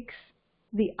takes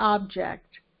the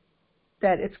object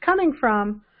that it's coming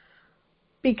from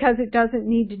because it doesn't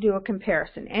need to do a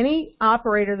comparison. Any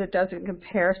operator that does a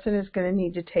comparison is going to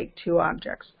need to take 2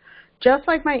 objects. Just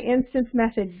like my instance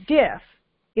method diff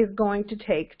is going to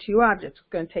take 2 objects.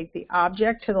 It's going to take the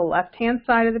object to the left-hand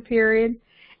side of the period,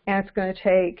 and it's going to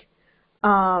take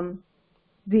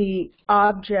the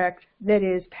object that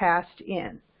is passed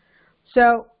in.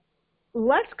 So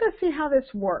let's go see how this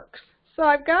works. So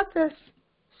I've got this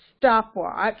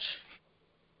stopwatch,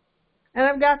 and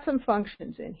I've got some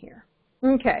functions in here.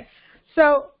 Okay,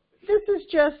 so this is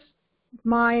just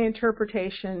my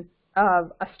interpretation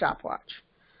of a stopwatch.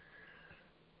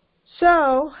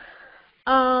 So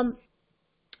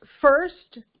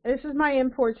first, this is my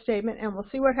import statement, and we'll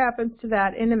see what happens to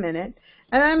that in a minute.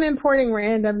 And I'm importing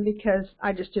random because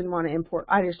I just didn't want to import.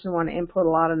 I just didn't want to input a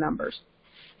lot of numbers.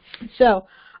 So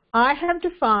I have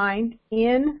defined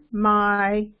in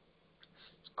my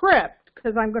script,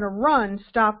 because I'm going to run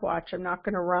stopwatch. I'm not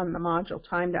going to run the module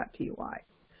time.py.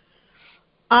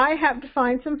 I have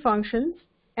defined some functions,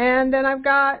 and then I've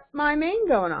got my main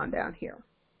going on down here.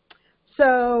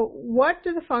 So what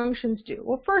do the functions do?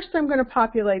 Well, first I'm going to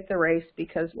populate the race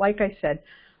because, like I said,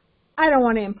 I don't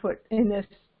want to input in this.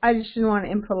 I just didn't want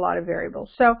to input a lot of variables.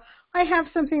 So I have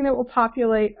something that will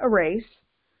populate a race,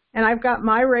 and I've got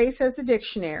my race as a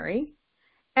dictionary.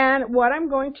 And what I'm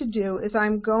going to do is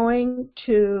I'm going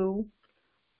to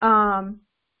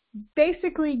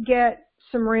basically get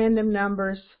some random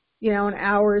numbers. You know, an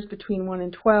hour is between 1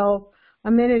 and 12.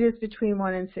 A minute is between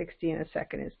 1 and 60, and a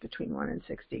second is between 1 and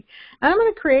 60. And I'm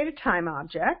going to create a time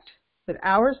object with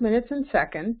hours, minutes, and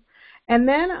seconds. And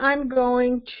then I'm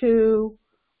going to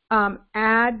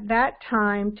add that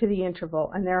time to the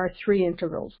interval. And there are 3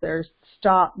 intervals. There's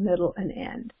stop, middle, and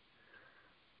end.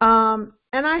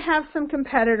 And I have some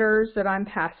competitors that I'm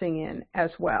passing in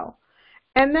as well.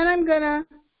 And then I'm going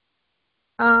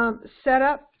to set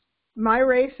up my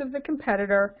race of the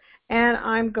competitor, and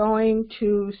I'm going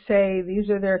to say these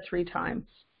are their 3 times.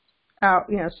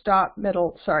 Stop,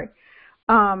 middle, sorry.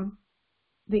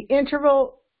 The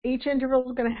interval, each interval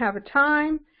is going to have a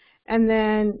time, and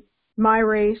then my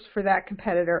race for that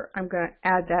competitor, I'm going to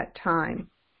add that time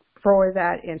for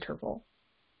that interval.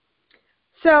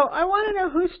 So I want to know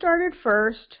who started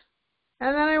first,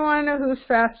 and then I want to know who's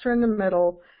faster in the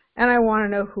middle, and I want to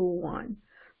know who won.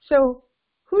 So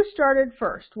who started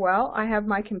first? Well, I have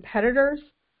my competitors,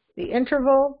 the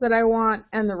interval that I want,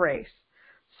 and the race.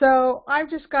 So I've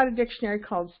just got a dictionary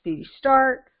called Speedy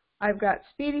Start. I've got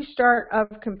Speedy Start of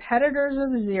competitors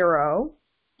of 0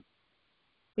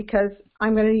 because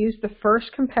I'm going to use the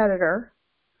first competitor,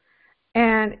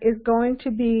 and is going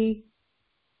to be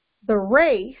the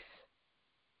race,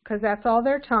 because that's all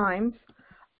their times,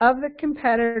 of the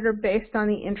competitor based on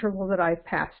the interval that I've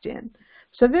passed in.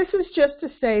 So this is just to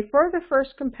say for the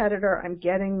first competitor, I'm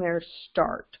getting their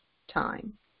start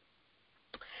time.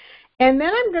 And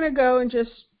then I'm going to go and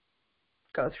just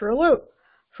go through a loop.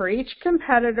 For each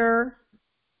competitor,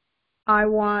 I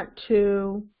want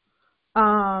to,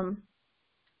 for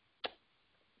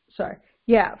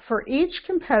each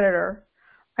competitor,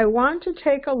 I want to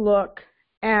take a look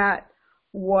at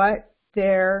what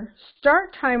their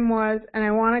start time was, and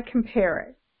I want to compare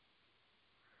it.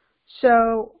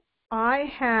 So I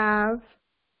have,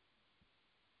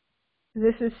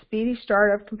 this is speedy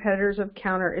start of competitors of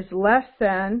counter is less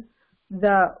than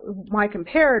my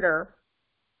comparator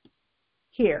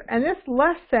here. And this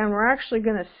less than we're actually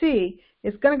going to see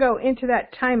is going to go into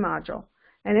that time module,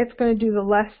 and it's going to do the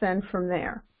less than from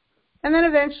there. And then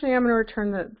eventually I'm going to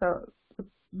return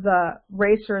the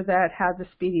racer that had the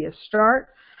speediest start.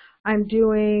 I'm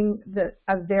doing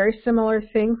a very similar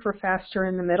thing for faster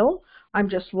in the middle. I'm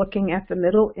just looking at the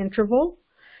middle interval.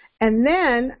 And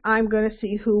then I'm going to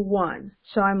see who won.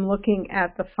 So I'm looking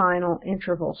at the final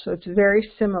interval. So it's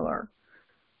very similar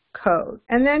code.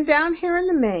 And then down here in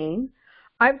the main,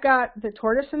 I've got the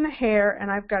tortoise and the hare, and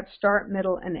I've got start,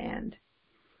 middle, and end.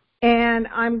 And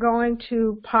I'm going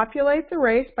to populate the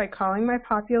race by calling my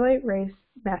populate race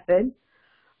method.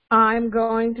 I'm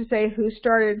going to say who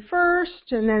started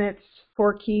first, and then it's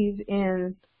 4 keys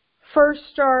in first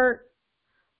start.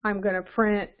 I'm going to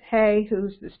print, hey,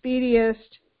 who's the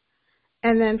speediest?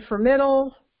 And then for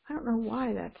middle, I don't know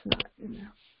why that's not in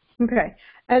there. Okay,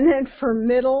 and then for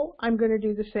middle, I'm going to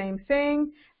do the same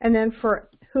thing. And then for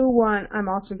who won, I'm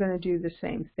also going to do the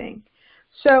same thing.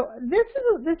 So this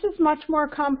is much more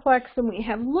complex than we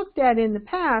have looked at in the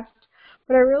past,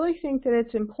 but I really think that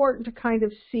it's important to kind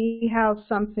of see how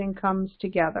something comes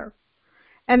together.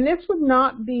 And this would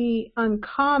not be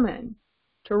uncommon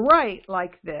to write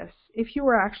like this if you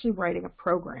were actually writing a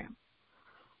program.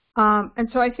 And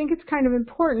so I think it's kind of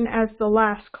important as the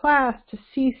last class to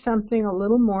see something a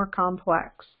little more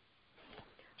complex.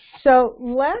 So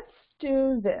let's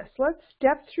do this. Let's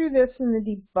step through this in the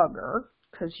debugger,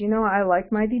 because you know I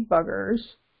like my debuggers.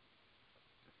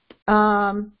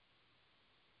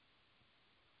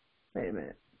 Wait a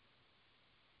minute.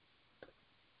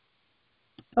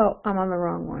 Oh, I'm on the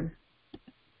wrong one.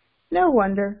 No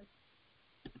wonder.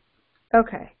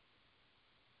 Okay.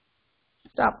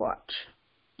 Stopwatch.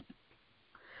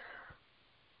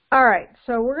 All right,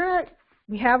 so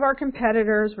we have our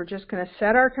competitors. We're just going to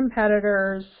set our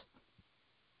competitors.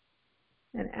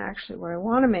 And actually what I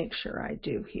want to make sure I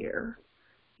do here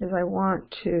is I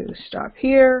want to stop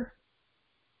here,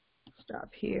 stop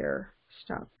here,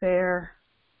 stop there,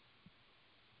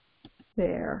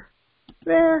 there,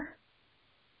 there,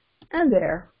 and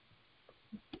there.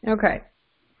 Okay.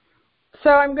 So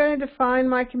I'm going to define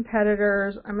my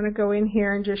competitors. I'm going to go in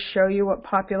here and just show you what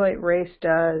populate race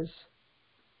does.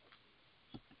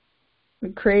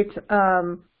 It creates a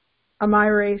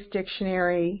MyRace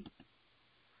dictionary,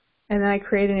 and then I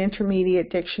create an intermediate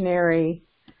dictionary,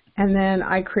 and then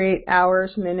I create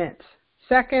hours, minutes,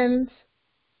 seconds,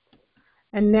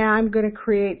 and now I'm going to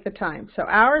create the time. So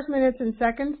hours, minutes, and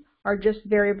seconds are just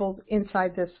variables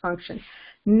inside this function.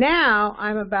 Now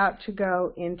I'm about to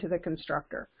go into the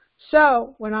constructor.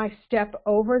 So when I step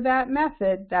over that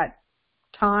method, that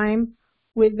time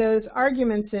with those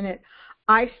arguments in it,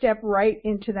 I step right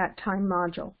into that time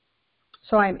module.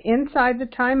 So I'm inside the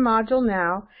time module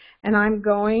now, and I'm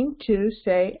going to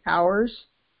say hours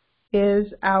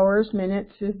is hours,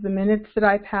 minutes is the minutes that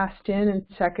I passed in, and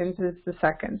seconds is the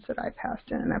seconds that I passed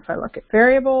in. And if I look at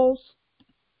variables,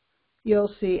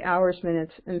 you'll see hours,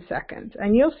 minutes, and seconds.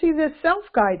 And you'll see this self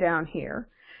guy down here.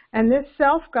 And this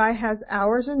self guy has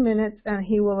hours and minutes, and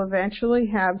he will eventually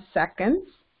have seconds.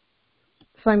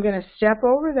 So I'm going to step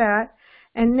over that.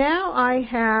 And now I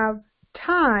have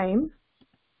time,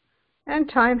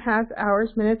 and time has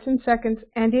hours, minutes, and seconds,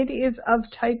 and it is of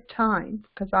type time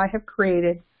because I have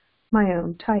created my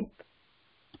own type.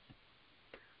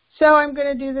 So I'm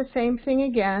going to do the same thing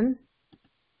again.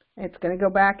 It's going to go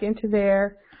back into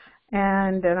there,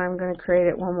 and then I'm going to create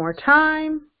it one more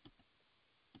time.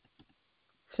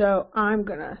 So I'm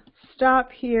going to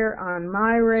stop here on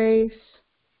MyRace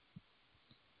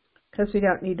because we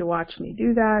don't need to watch me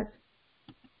do that.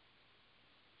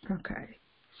 Okay,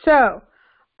 so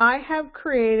I have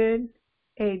created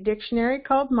a dictionary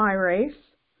called MyRace,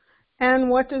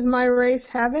 and what does MyRace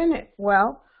have in it?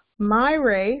 Well,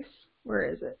 MyRace, where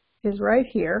is it? Is right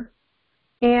here,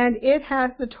 and it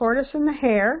has the tortoise and the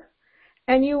hare,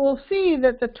 and you will see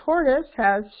that the tortoise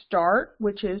has start,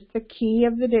 which is the key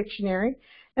of the dictionary,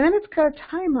 and then it's got a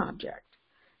time object.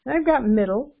 And I've got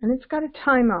middle, and it's got a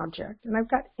time object, and I've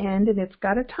got end, and it's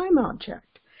got a time object.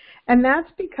 And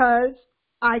that's because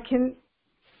I can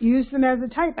use them as a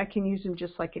type. I can use them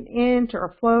just like an int or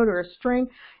a float or a string.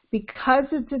 Because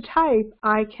it's a type,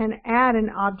 I can add an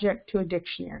object to a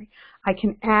dictionary. I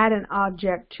can add an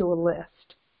object to a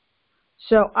list.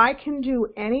 So I can do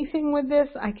anything with this.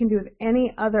 I can do with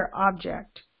any other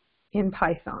object in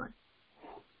Python,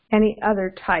 any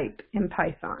other type in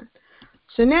Python.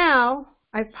 So now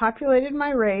I've populated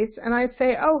my race, and I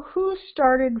say, oh, who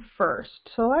started first?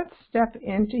 So let's step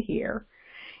into here.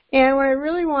 And what I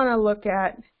really want to look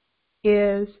at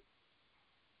is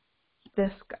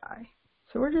this guy.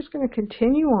 So we're just going to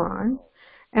continue on,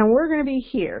 and we're going to be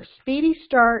here, speedy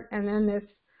start, and then this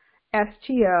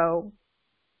STO,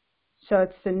 so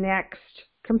it's the next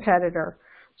competitor.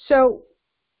 So,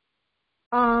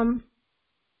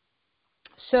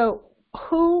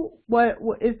 what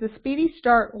is the speedy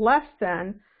start less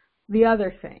than the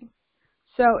other thing?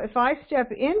 So if I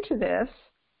step into this,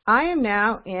 I am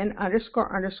now in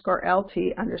underscore underscore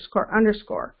LT underscore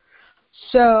underscore.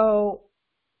 So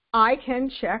I can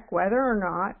check whether or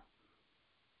not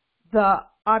the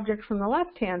object from the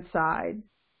left-hand side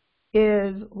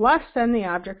is less than the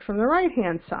object from the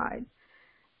right-hand side.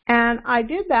 And I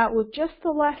did that with just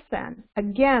the less than.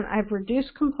 Again, I've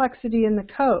reduced complexity in the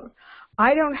code.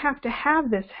 I don't have to have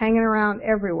this hanging around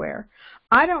everywhere.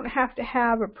 I don't have to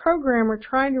have a programmer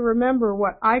trying to remember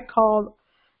what I called,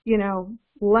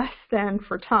 less than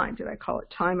for time. Did I call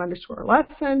it time underscore less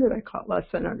than? Did I call it less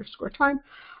than underscore time?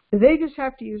 They just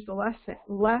have to use the less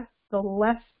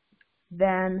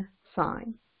than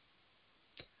sign.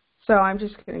 So I'm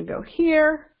just going to go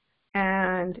here,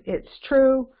 and it's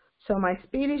true. So my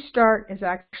speedy start is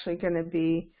actually going to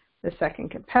be the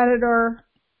second competitor,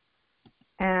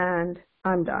 and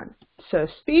I'm done. So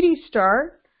speedy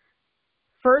start,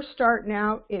 first start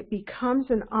now, it becomes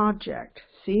an object.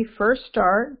 See, first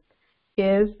start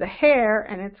is the hare,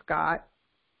 and it's got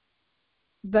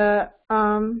the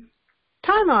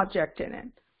time object in it.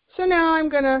 So now I'm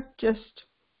going to just,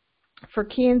 for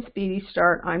key and speedy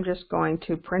start, I'm just going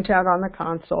to print out on the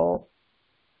console.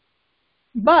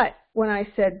 But when I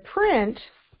said print,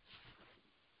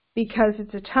 because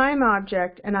it's a time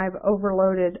object and I've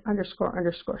overloaded underscore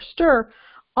underscore stir,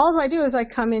 all I do is I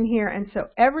come in here, and so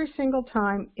every single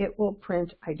time it will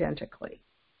print identically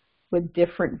with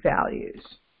different values.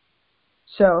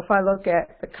 So if I look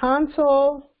at the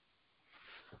console,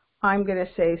 I'm going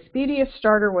to say speediest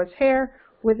starter was hare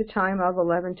with a time of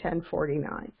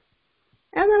 11:10:49.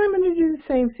 And then I'm going to do the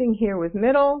same thing here with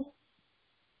middle.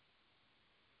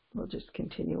 We'll just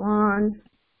continue on.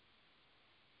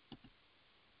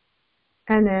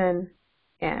 And then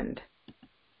end.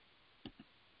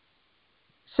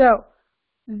 So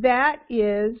that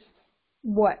is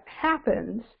what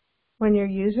happens when you're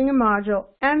using a module,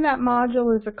 and that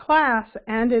module is a class,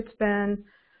 and it's been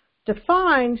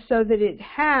defined so that it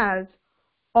has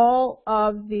all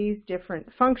of these different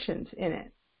functions in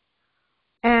it.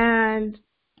 And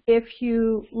if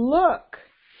you look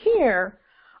here,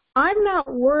 I'm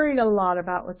not worried a lot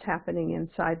about what's happening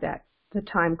inside the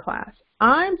time class.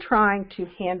 I'm trying to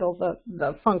handle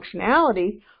the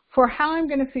functionality for how I'm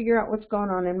going to figure out what's going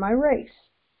on in my race.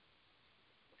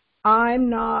 I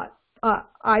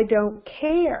don't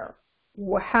care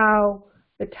how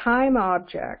the time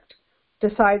object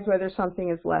decides whether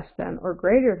something is less than or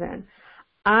greater than.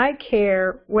 I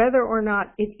care whether or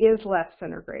not it is less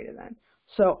than or greater than.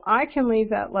 So I can leave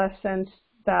that less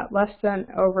than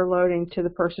overloading to the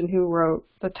person who wrote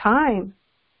the time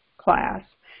class,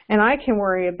 and I can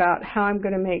worry about how I'm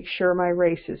going to make sure my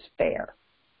race is fair.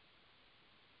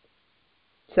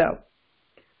 So,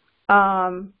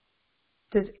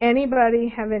 does anybody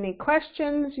have any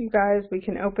questions? You guys, we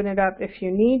can open it up if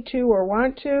you need to or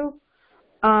want to,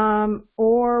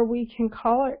 or we can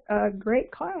call it a great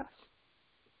class.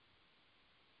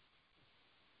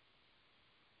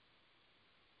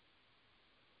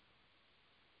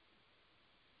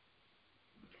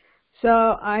 So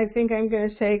I think I'm going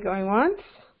to say going once,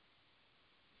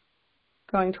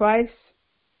 going twice.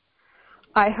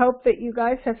 I hope that you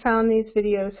guys have found these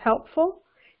videos helpful,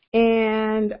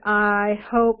 and I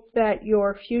hope that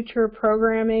your future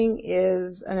programming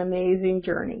is an amazing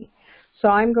journey. So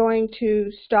I'm going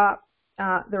to stop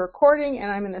the recording, and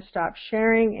I'm going to stop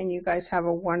sharing, and you guys have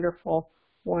a wonderful,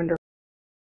 wonderful